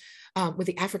overlapped with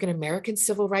the African-American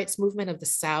civil rights movement of the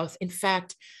South. In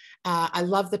fact, I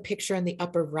love the picture in the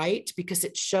upper right because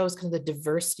it shows kind of the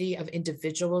diversity of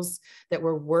individuals that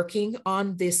were working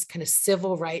on this kind of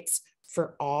civil rights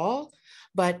for all.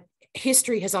 But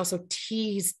history has also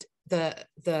teased the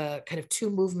kind of two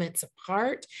movements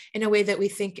apart in a way that we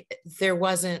think there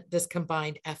wasn't this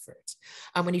combined effort.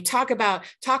 When you talk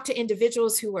to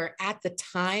individuals who were at the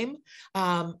time,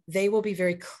 they will be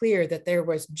very clear that there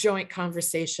was joint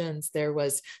conversations, there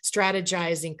was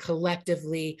strategizing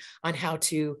collectively on how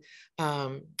to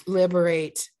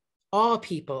liberate all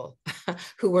people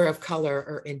who were of color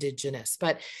or Indigenous.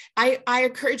 But I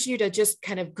encourage you to just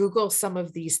kind of Google some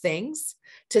of these things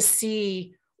to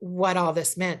see what all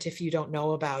this meant if you don't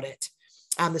know about it.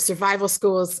 The survival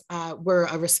schools were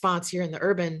a response here in the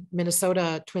urban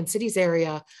Minnesota Twin Cities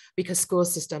area because school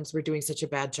systems were doing such a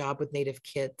bad job with Native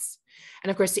kids. And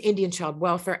of course, the Indian Child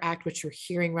Welfare Act, which we're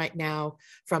hearing right now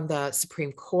from the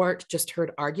Supreme Court, just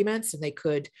heard arguments and they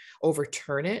could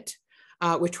overturn it,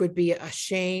 which would be a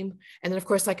shame. And then of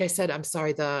course, like I said, I'm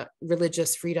sorry, the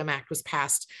Religious Freedom Act was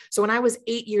passed. So when I was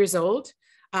 8 years old,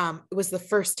 it was the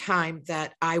first time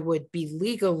that I would be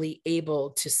legally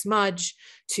able to smudge,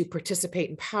 to participate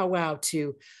in powwow,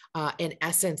 to, in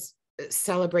essence,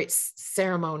 celebrate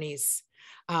ceremonies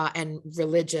and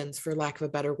religions, for lack of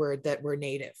a better word, that were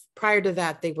Native. Prior to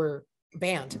that, they were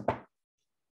banned.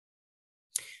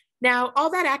 Now, all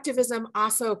that activism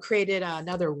also created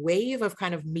another wave of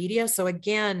kind of media. So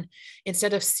again,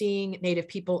 instead of seeing Native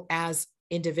people as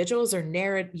individuals or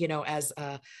as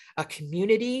a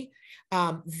community,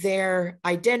 their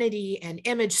identity and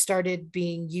image started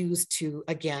being used to,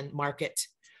 again, market.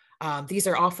 These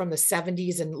are all from the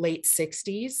 70s and late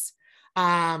 60s.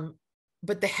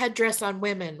 but the headdress on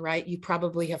women, right? You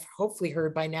probably have hopefully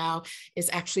heard by now is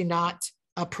actually not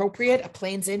appropriate. A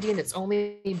Plains Indian, it's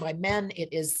only by men. It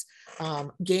is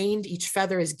gained. Each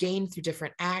feather is gained through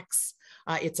different acts.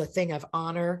 It's a thing of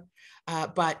honor,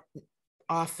 but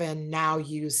often now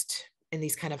used in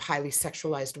these kind of highly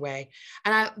sexualized way.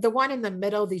 And the one in the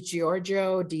middle, the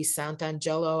Giorgio di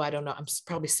Sant'Angelo, I don't know, I'm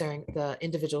probably saying the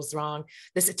individual's wrong.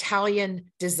 This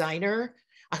Italian designer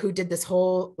who did this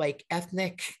whole like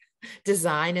ethnic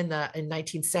design in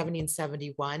 1970 and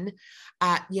 71.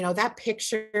 That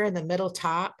picture in the middle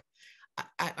top,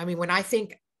 I mean, when I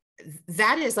think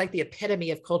that is like the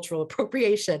epitome of cultural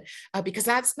appropriation, because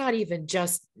that's not even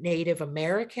just Native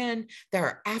American. There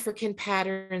are African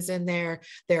patterns in there.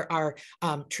 There are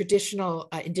traditional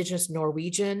Indigenous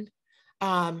Norwegian.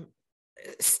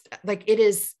 Like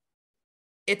it's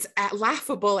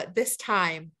laughable at this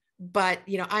time, but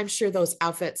I'm sure those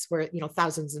outfits were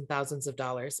thousands and thousands of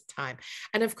dollars a time.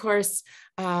 And of course,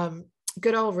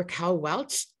 good old Raquel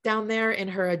Welch down there in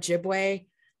her Ojibwe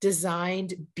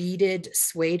designed beaded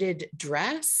suede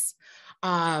dress,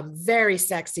 very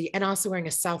sexy, and also wearing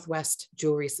a Southwest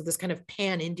jewelry. So this kind of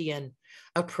pan-Indian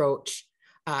approach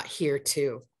here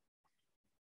too.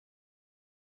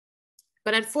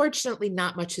 But unfortunately,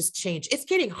 not much has changed. It's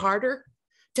getting harder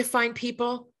to find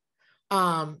people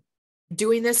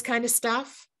doing this kind of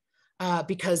stuff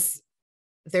because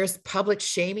there's public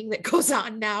shaming that goes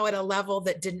on now at a level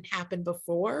that didn't happen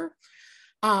before.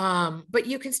 But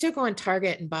you can still go on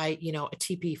Target and buy, a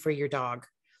teepee for your dog,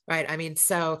 right? I mean,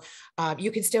 so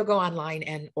you can still go online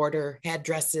and order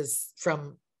headdresses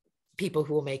from people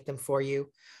who will make them for you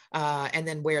and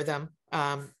then wear them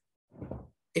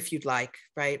if you'd like,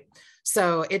 right?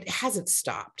 So it hasn't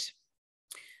stopped.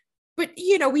 But,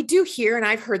 we do hear, and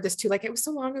I've heard this too, like it was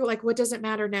so long ago, like, what does it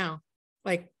matter now?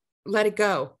 Like, let it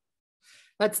go.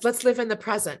 Let's live in the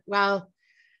present. Well,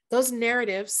 those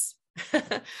narratives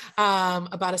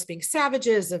about us being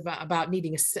savages, about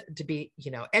needing to be,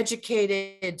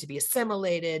 educated, to be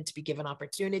assimilated, to be given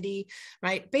opportunity,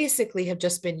 right? Basically have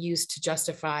just been used to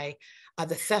justify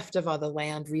the theft of all the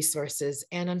land resources.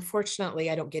 And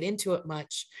unfortunately, I don't get into it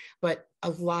much, but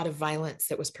a lot of violence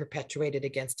that was perpetuated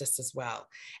against us as well.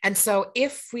 And so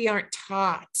if we aren't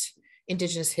taught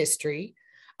Indigenous history,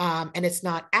 and it's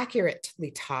not accurately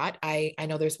taught. I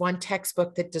know there's one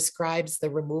textbook that describes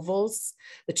the removals,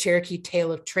 the Cherokee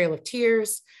Trail of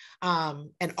Tears,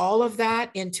 and all of that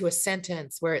into a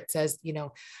sentence where it says,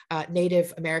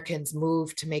 Native Americans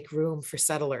moved to make room for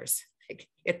settlers.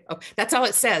 That's all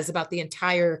it says about the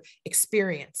entire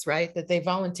experience, right? That they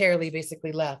voluntarily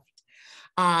basically left.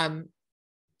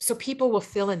 So people will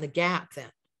fill in the gap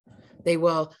then. They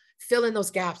will fill in those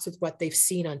gaps with what they've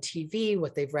seen on TV,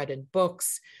 what they've read in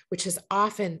books, which is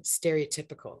often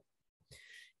stereotypical.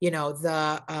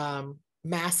 The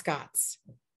mascots,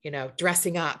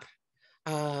 dressing up,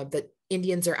 the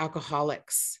Indians are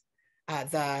alcoholics.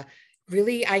 I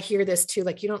hear this too,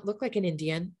 like, you don't look like an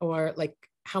Indian, or like,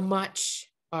 how much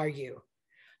are you?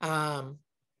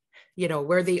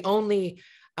 We're the only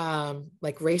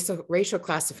racial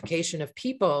classification of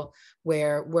people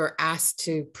where we're asked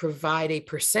to provide a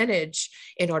percentage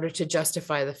in order to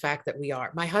justify the fact that we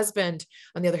are. My husband,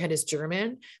 on the other hand, is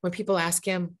German. When people ask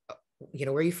him, where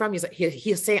are you from?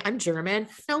 He'll say, I'm German.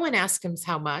 No one asks him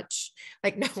how much.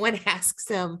 Like, no one asks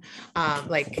him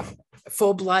like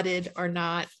full-blooded or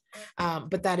not.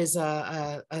 But that is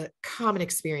a common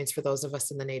experience for those of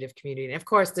us in the Native community. And of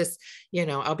course, this,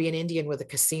 I'll be an Indian with a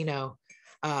casino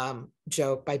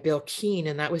joke by Bill Keane,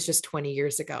 and that was just 20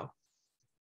 years ago.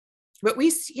 But we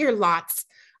hear lots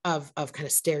of kind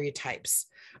of stereotypes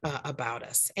about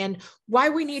us, and why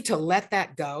we need to let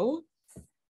that go.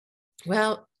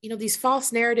 Well, these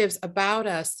false narratives about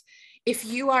us, if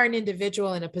you are an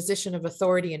individual in a position of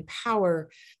authority and power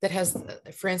that has,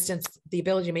 for instance, the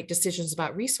ability to make decisions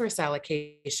about resource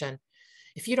allocation,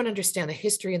 if you don't understand the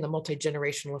history and the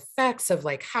multi-generational effects of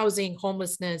like housing,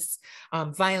 homelessness,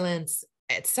 violence,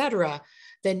 etc.,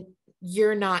 then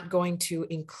you're not going to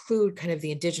include kind of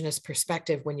the Indigenous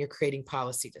perspective when you're creating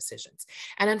policy decisions.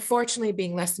 And unfortunately,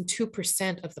 being less than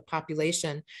 2% of the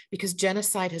population, because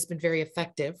genocide has been very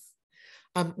effective,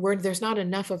 there's not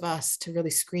enough of us to really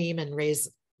scream and raise,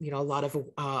 a lot of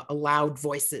loud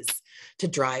voices to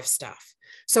drive stuff.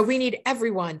 So we need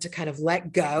everyone to kind of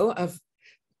let go of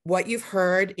what you've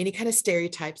heard, any kind of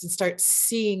stereotypes, and start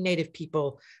seeing Native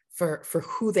people for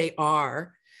who they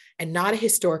are, and not a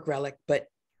historic relic, but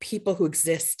people who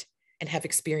exist and have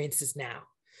experiences now.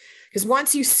 Because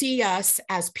once you see us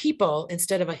as people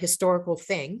instead of a historical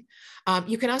thing,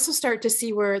 you can also start to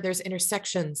see where there's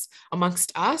intersections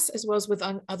amongst us as well as with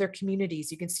other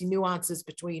communities. You can see nuances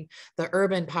between the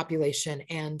urban population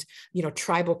and,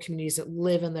 tribal communities that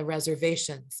live in the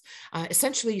reservations.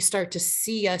 Essentially, you start to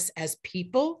see us as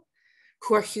people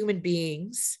who are human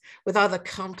beings with all the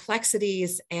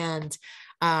complexities and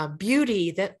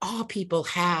beauty that all people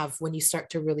have when you start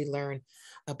to really learn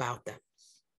about them.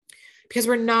 Because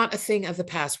we're not a thing of the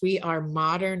past. We are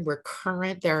modern, we're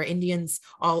current. There are Indians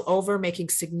all over making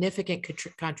significant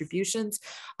contributions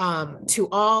to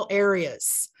all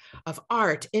areas of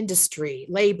art, industry,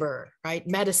 labor, right,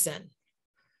 medicine.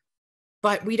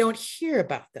 But we don't hear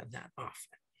about them that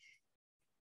often.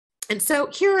 And so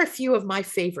here are a few of my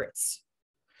favorites.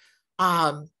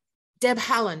 Deb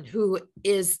Haaland, who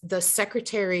is the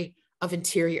Secretary of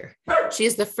Interior. She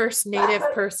is the first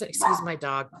Native person, excuse my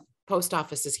dog, post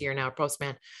office is here now,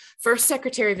 postman. First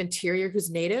Secretary of Interior who's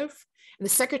Native. And the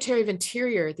Secretary of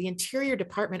Interior, the Interior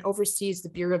Department oversees the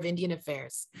Bureau of Indian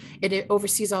Affairs. It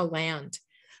oversees all land,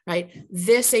 right?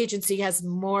 This agency has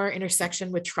more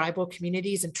intersection with tribal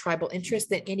communities and tribal interests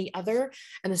than any other.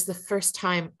 And this is the first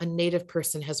time a Native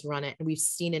person has run it. And we've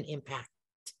seen an impact.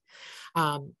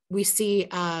 We see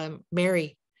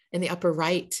Mary in the upper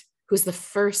right, who's the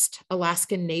first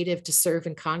Alaskan Native to serve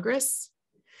in Congress.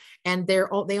 And they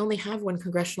only have one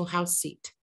congressional House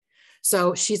seat.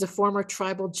 So she's a former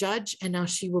tribal judge, and now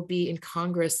she will be in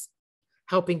Congress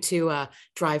helping to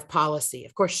drive policy.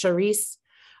 Of course, Charisse,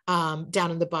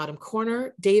 down in the bottom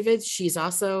corner, David, she's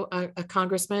also a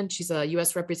congressman. She's a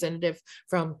US representative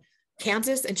from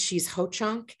Kansas, and she's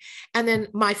Ho-Chunk. And then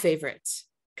my favorite,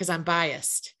 because I'm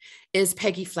biased, is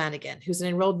Peggy Flanagan, who's an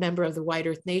enrolled member of the White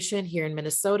Earth Nation here in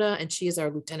Minnesota, and she is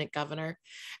our lieutenant governor,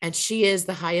 and she is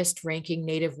the highest ranking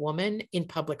Native woman in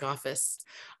public office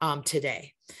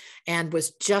today, and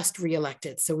was just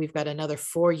reelected. So we've got another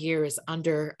 4 years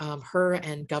under her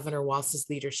and Governor Walz's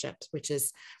leadership, which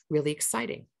is really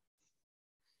exciting.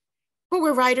 But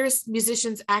we're writers,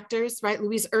 musicians, actors, right?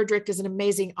 Louise Erdrich is an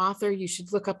amazing author. You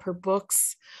should look up her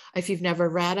books if you've never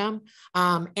read them.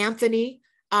 Anthony,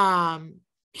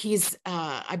 he's,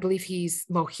 I believe he's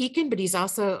Mohican, but he's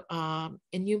also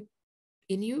Inuit.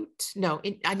 No,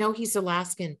 I know he's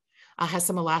Alaskan, has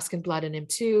some Alaskan blood in him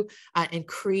too. And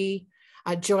Cree,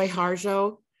 Joy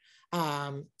Harjo,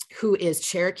 who is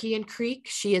Cherokee and Creek.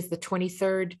 She is the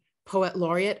 23rd Poet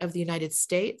Laureate of the United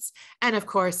States. And of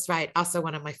course, right, also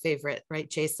one of my favorite, right,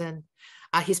 Jason.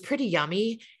 He's pretty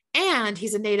yummy. And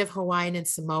he's a Native Hawaiian and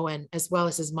Samoan, as well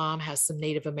as his mom has some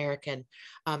Native American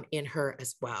in her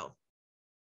as well.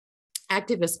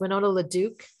 Activist Winona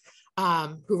LaDuke,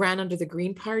 who ran under the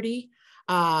Green Party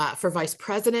for vice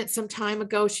president some time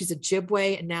ago. She's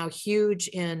Ojibwe and now huge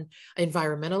in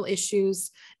environmental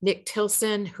issues. Nick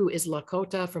Tilson, who is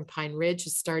Lakota from Pine Ridge,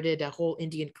 has started a whole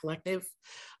Indian collective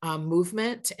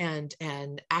movement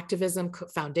and activism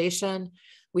foundation.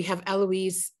 We have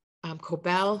Eloise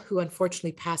Cobell, who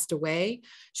unfortunately passed away.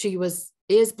 She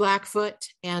is Blackfoot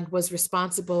and was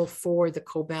responsible for the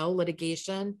Cobell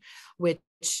litigation, which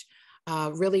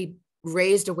really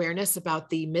raised awareness about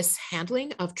the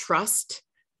mishandling of trust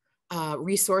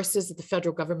resources that the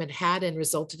federal government had and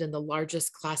resulted in the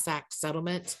largest class act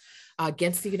settlement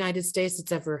against the United States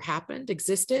that's ever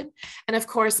existed. And of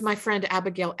course, my friend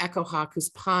Abigail Echohawk, who's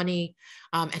Pawnee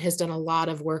and has done a lot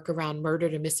of work around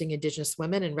murdered and missing Indigenous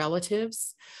women and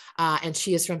relatives. And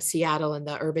she is from Seattle and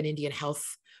the Urban Indian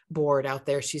Health Board out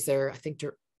there. She's their, I think,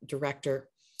 director.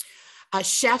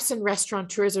 Chefs and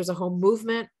restaurateurs, there's a whole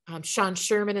movement. Sean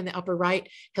Sherman in the upper right,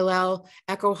 Hillel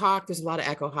Echohawk, there's a lot of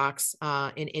Echohawks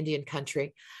in Indian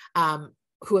country,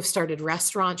 who have started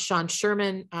restaurants. Sean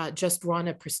Sherman just won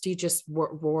a prestigious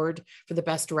award for the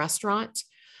best restaurant.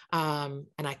 And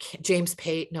James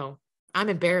Pate, no, I'm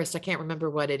embarrassed. I can't remember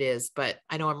what it is, but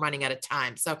I know I'm running out of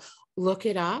time. So look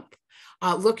it up.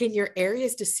 Look in your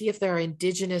areas to see if there are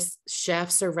Indigenous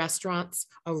chefs or restaurants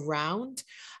around,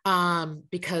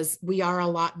 because we are a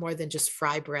lot more than just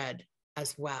fry bread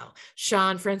as well.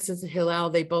 Sean, for instance, and Hillel,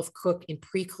 they both cook in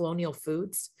pre-colonial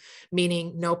foods,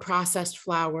 meaning no processed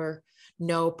flour,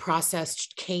 no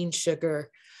processed cane sugar.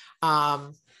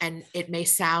 And it may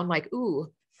sound like,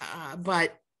 ooh,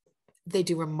 but they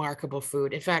do remarkable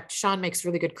food. In fact, Sean makes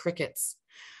really good crickets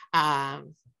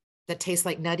that taste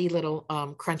like nutty little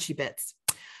crunchy bits.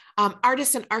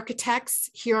 Artists and architects,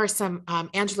 here are some.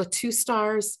 Angela Two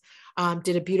Stars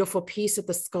did a beautiful piece at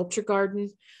the Sculpture Garden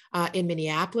in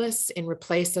Minneapolis in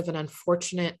replace of an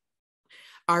unfortunate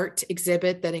art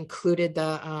exhibit that included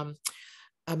a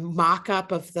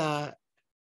mock-up of the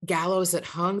gallows that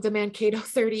hung the Mankato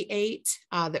 38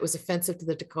 that was offensive to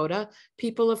the Dakota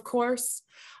people, of course.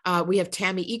 We have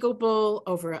Tammy Eaglebull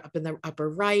over up in the upper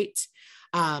right.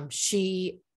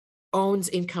 She owns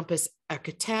Encompass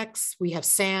Architects. We have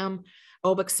Sam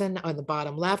Obickson on the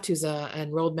bottom left, who's an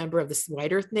enrolled member of the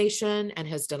White Earth Nation and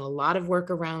has done a lot of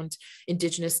work around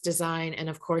Indigenous design. And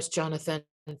of course, Jonathan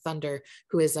Thunder,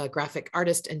 who is a graphic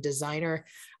artist and designer,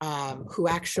 who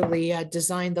actually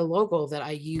designed the logo that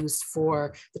I used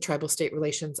for the Tribal State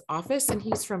Relations Office, and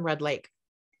he's from Red Lake.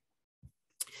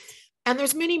 And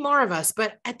there's many more of us,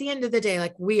 but at the end of the day,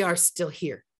 like, we are still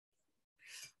here.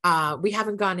 We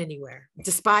haven't gone anywhere,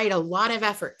 despite a lot of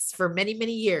efforts for many,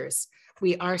 many years.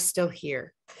 We are still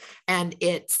here, and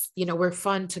it's, you know, we're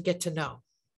fun to get to know.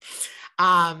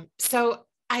 So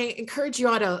I encourage you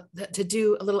all to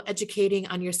do a little educating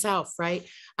on yourself, right?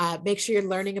 Make sure you're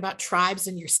learning about tribes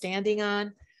and you're standing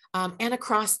on, and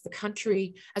across the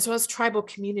country, as well as tribal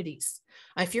communities.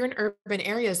 If you're in urban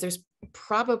areas, there's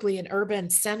probably an urban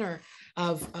center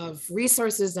of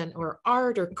resources and or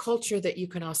art or culture that you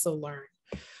can also learn.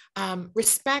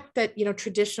 Respect that, you know,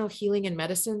 traditional healing and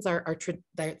medicines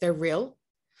they're real.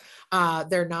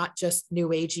 They're not just new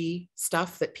agey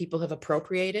stuff that people have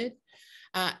appropriated.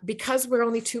 Because we're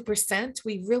only 2%,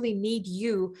 we really need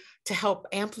you to help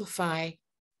amplify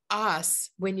us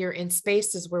when you're in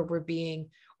spaces where we're being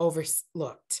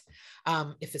overlooked.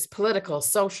 If it's political,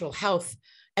 social, health,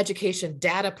 education,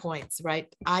 data points, right?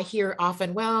 I hear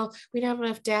often, well, we don't have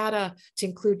enough data to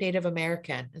include Native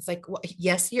American. It's like, well,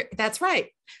 yes, that's right.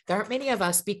 There aren't many of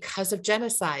us because of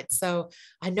genocide. So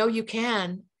I know you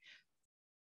can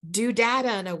do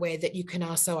data in a way that you can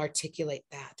also articulate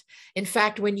that. In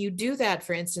fact, when you do that,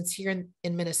 for instance, here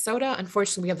in Minnesota,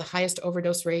 unfortunately, we have the highest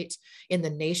overdose rate in the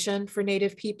nation for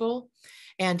Native people.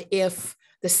 And if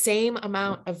the same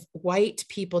amount of white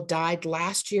people died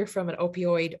last year from an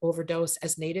opioid overdose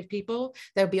as Native people,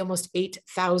 that would be almost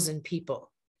 8,000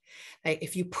 people. Like,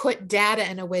 if you put data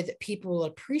in a way that people will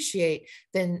appreciate,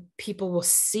 then people will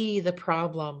see the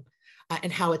problem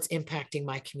and how it's impacting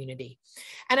my community.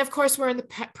 And of course, we're in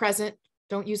the present.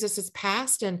 Don't use this as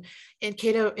past, and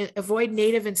Cato, avoid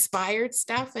Native inspired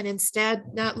stuff, and instead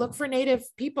look for Native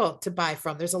people to buy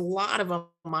from. There's a lot of them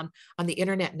on the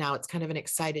internet now. It's kind of an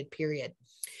excited period.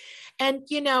 And,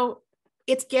 you know,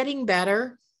 it's getting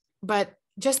better, but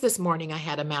just this morning I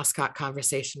had a mascot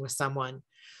conversation with someone.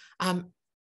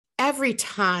 Every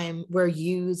time we're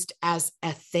used as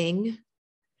a thing,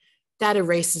 that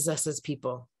erases us as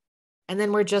people. And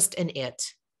then we're just an it.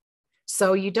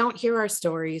 So you don't hear our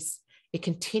stories. It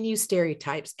continues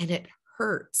stereotypes, and it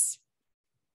hurts.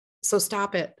 So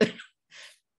stop it.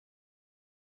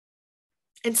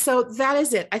 And so that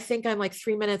is it. I think I'm like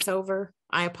 3 minutes over.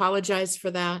 I apologize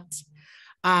for that.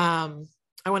 I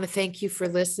want to thank you for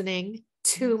listening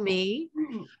to me.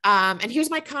 And here's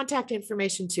my contact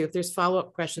information too. If there's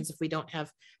follow-up questions, if we don't have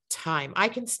time, I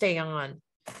can stay on,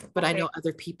 but okay. I know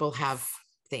other people have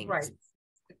things. Right.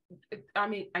 I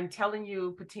mean, I'm telling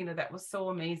you, Patina, that was so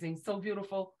amazing, so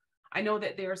beautiful. I know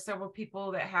that there are several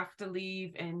people that have to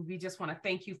leave, and we just want to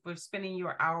thank you for spending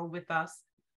your hour with us.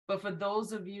 But for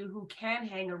those of you who can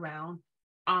hang around,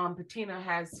 Patina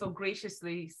has so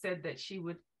graciously said that she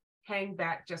would hang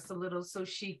back just a little so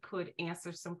she could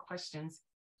answer some questions.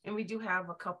 And we do have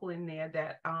a couple in there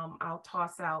that I'll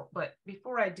toss out. But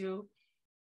before I do,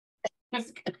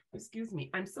 excuse me,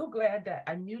 I'm so glad that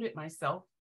I muted myself,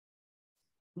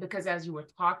 because as you were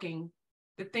talking,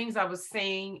 the things I was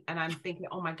saying, and I'm thinking,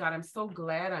 oh my God, I'm so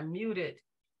glad I'm muted.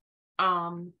 I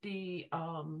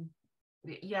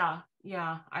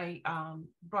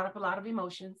brought up a lot of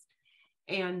emotions,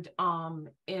 and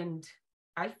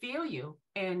I feel you.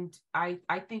 And I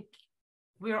think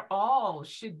we're all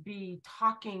should be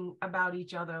talking about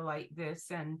each other like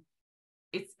this. And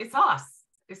it's us.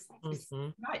 It's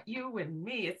not you and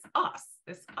me. It's us.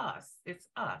 It's us. It's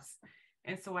us.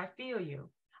 And so I feel you.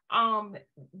 I'll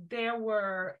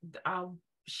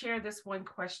share this one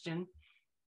question,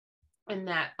 and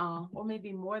that, or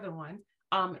maybe more than one.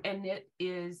 And it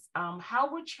is, how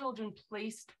were children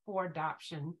placed for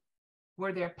adoption?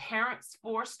 Were their parents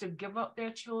forced to give up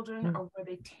their children, or were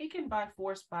they taken by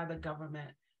force by the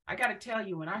government? I got to tell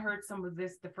you, when I heard some of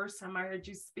this, the first time I heard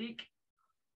you speak,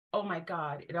 oh my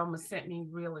God, it almost sent me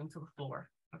reeling to the floor.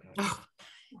 Okay. Oh.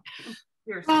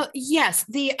 Well, yes,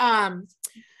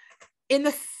 in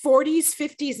the 40s,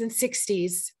 50s, and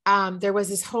 60s, there was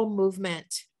this whole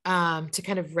movement to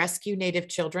kind of rescue Native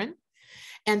children.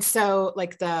 And so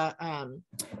like the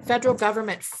federal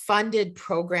government funded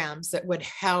programs that would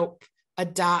help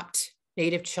adopt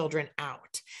Native children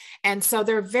out. And so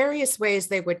there are various ways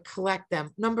they would collect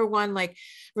them. Number one, like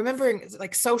remembering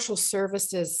like social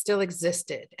services still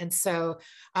existed. And so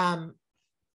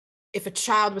if a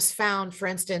child was found, for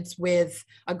instance, with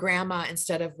a grandma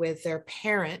instead of with their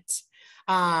parent,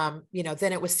 then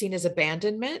it was seen as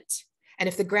abandonment. And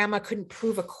if the grandma couldn't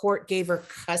prove a court gave her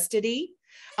custody,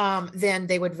 then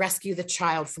they would rescue the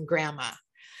child from grandma.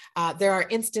 There are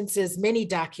instances, many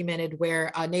documented,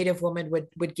 where a Native woman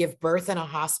would give birth in a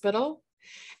hospital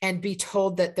and be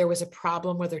told that there was a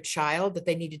problem with her child, that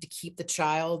they needed to keep the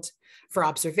child for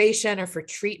observation or for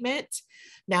treatment.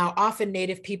 Now, often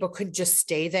Native people couldn't just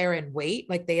stay there and wait,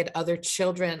 like they had other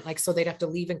children, like so they'd have to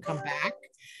leave and come back.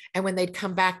 And when they'd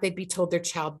come back, they'd be told their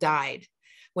child died,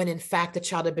 when in fact the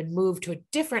child had been moved to a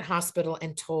different hospital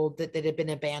and told that it had been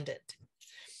abandoned.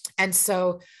 And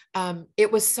so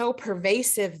it was so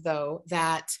pervasive, though,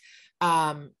 that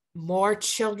more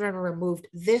children were removed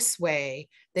this way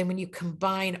than when you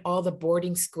combine all the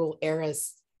boarding school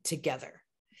eras together.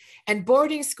 And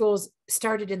boarding schools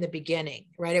started in the beginning,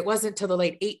 right? It wasn't until the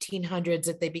late 1800s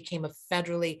that they became a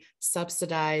federally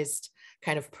subsidized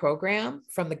kind of program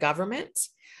from the government.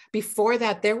 Before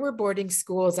that, there were boarding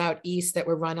schools out east that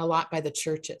were run a lot by the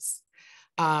churches,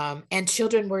 and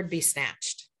children would be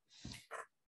snatched,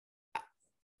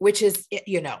 which is,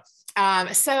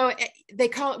 so we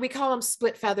call them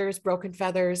split feathers, broken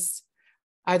feathers,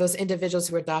 are those individuals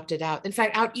who are adopted out. In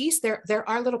fact, out east, there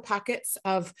are little pockets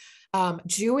of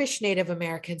Jewish Native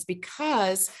Americans,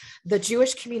 because the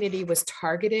Jewish community was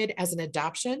targeted as an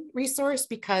adoption resource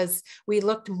because we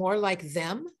looked more like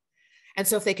them. And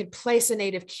so if they could place a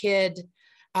Native kid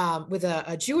with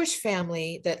a Jewish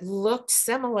family that looked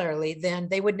similarly, then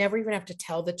they would never even have to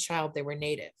tell the child they were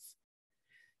Native.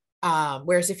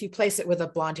 Whereas if you place it with a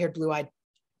blonde-haired, blue-eyed,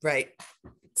 right,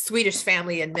 Swedish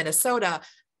family in Minnesota,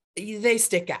 they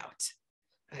stick out.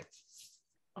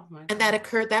 Oh my and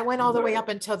that went all the way up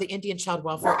until the Indian Child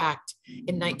Welfare Act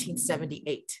in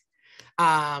 1978,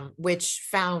 which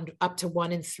found up to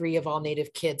 1 in 3 of all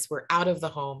Native kids were out of the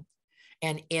home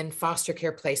and in foster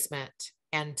care placement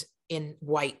and in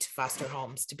white foster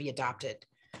homes to be adopted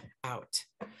out.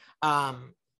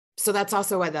 So that's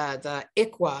also why the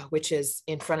ICWA, which is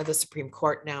in front of the Supreme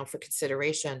Court now for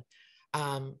consideration,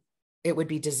 it would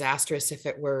be disastrous if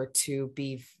it were to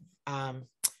be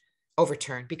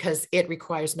overturned, because it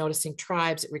requires noticing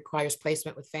tribes, it requires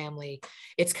placement with family.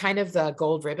 It's kind of the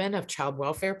gold ribbon of child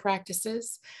welfare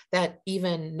practices that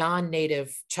even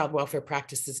non-Native child welfare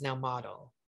practices now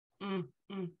model.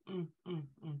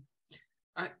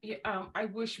 I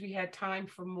wish we had time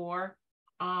for more.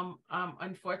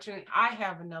 Unfortunately, I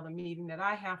have another meeting that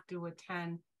I have to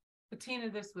attend. Patina,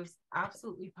 this was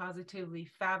absolutely positively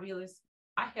fabulous.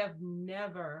 I have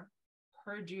never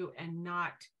heard you and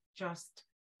not just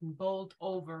bowled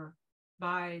over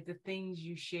by the things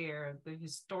you share, the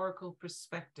historical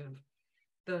perspective,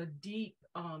 the deep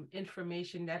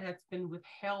information that has been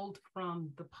withheld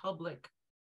from the public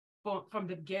from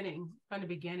the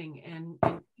beginning, and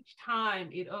each time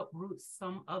it uproots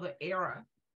some other era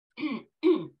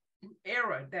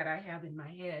that I have in my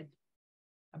head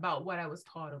about what I was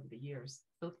taught over the years.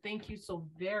 So thank you so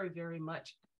very, very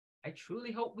much. I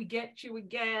truly hope we get you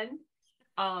again.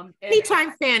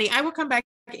 Anytime, Fanny. I will come back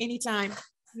anytime.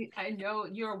 I know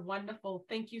you're wonderful.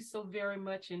 Thank you so very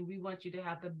much. And we want you to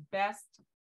have the best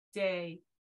day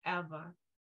ever.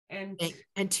 And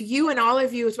to you and all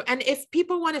of you as well. And if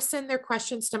people want to send their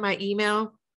questions to my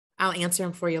email, I'll answer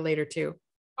them for you later too.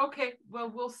 Okay,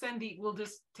 well, we'll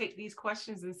just take these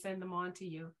questions and send them on to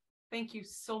you. Thank you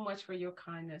so much for your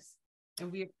kindness.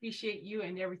 And we appreciate you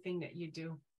and everything that you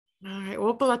do. All right.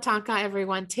 Wopalatanka,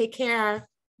 everyone. Take care.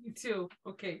 You too.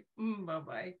 Okay.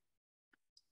 Bye-bye.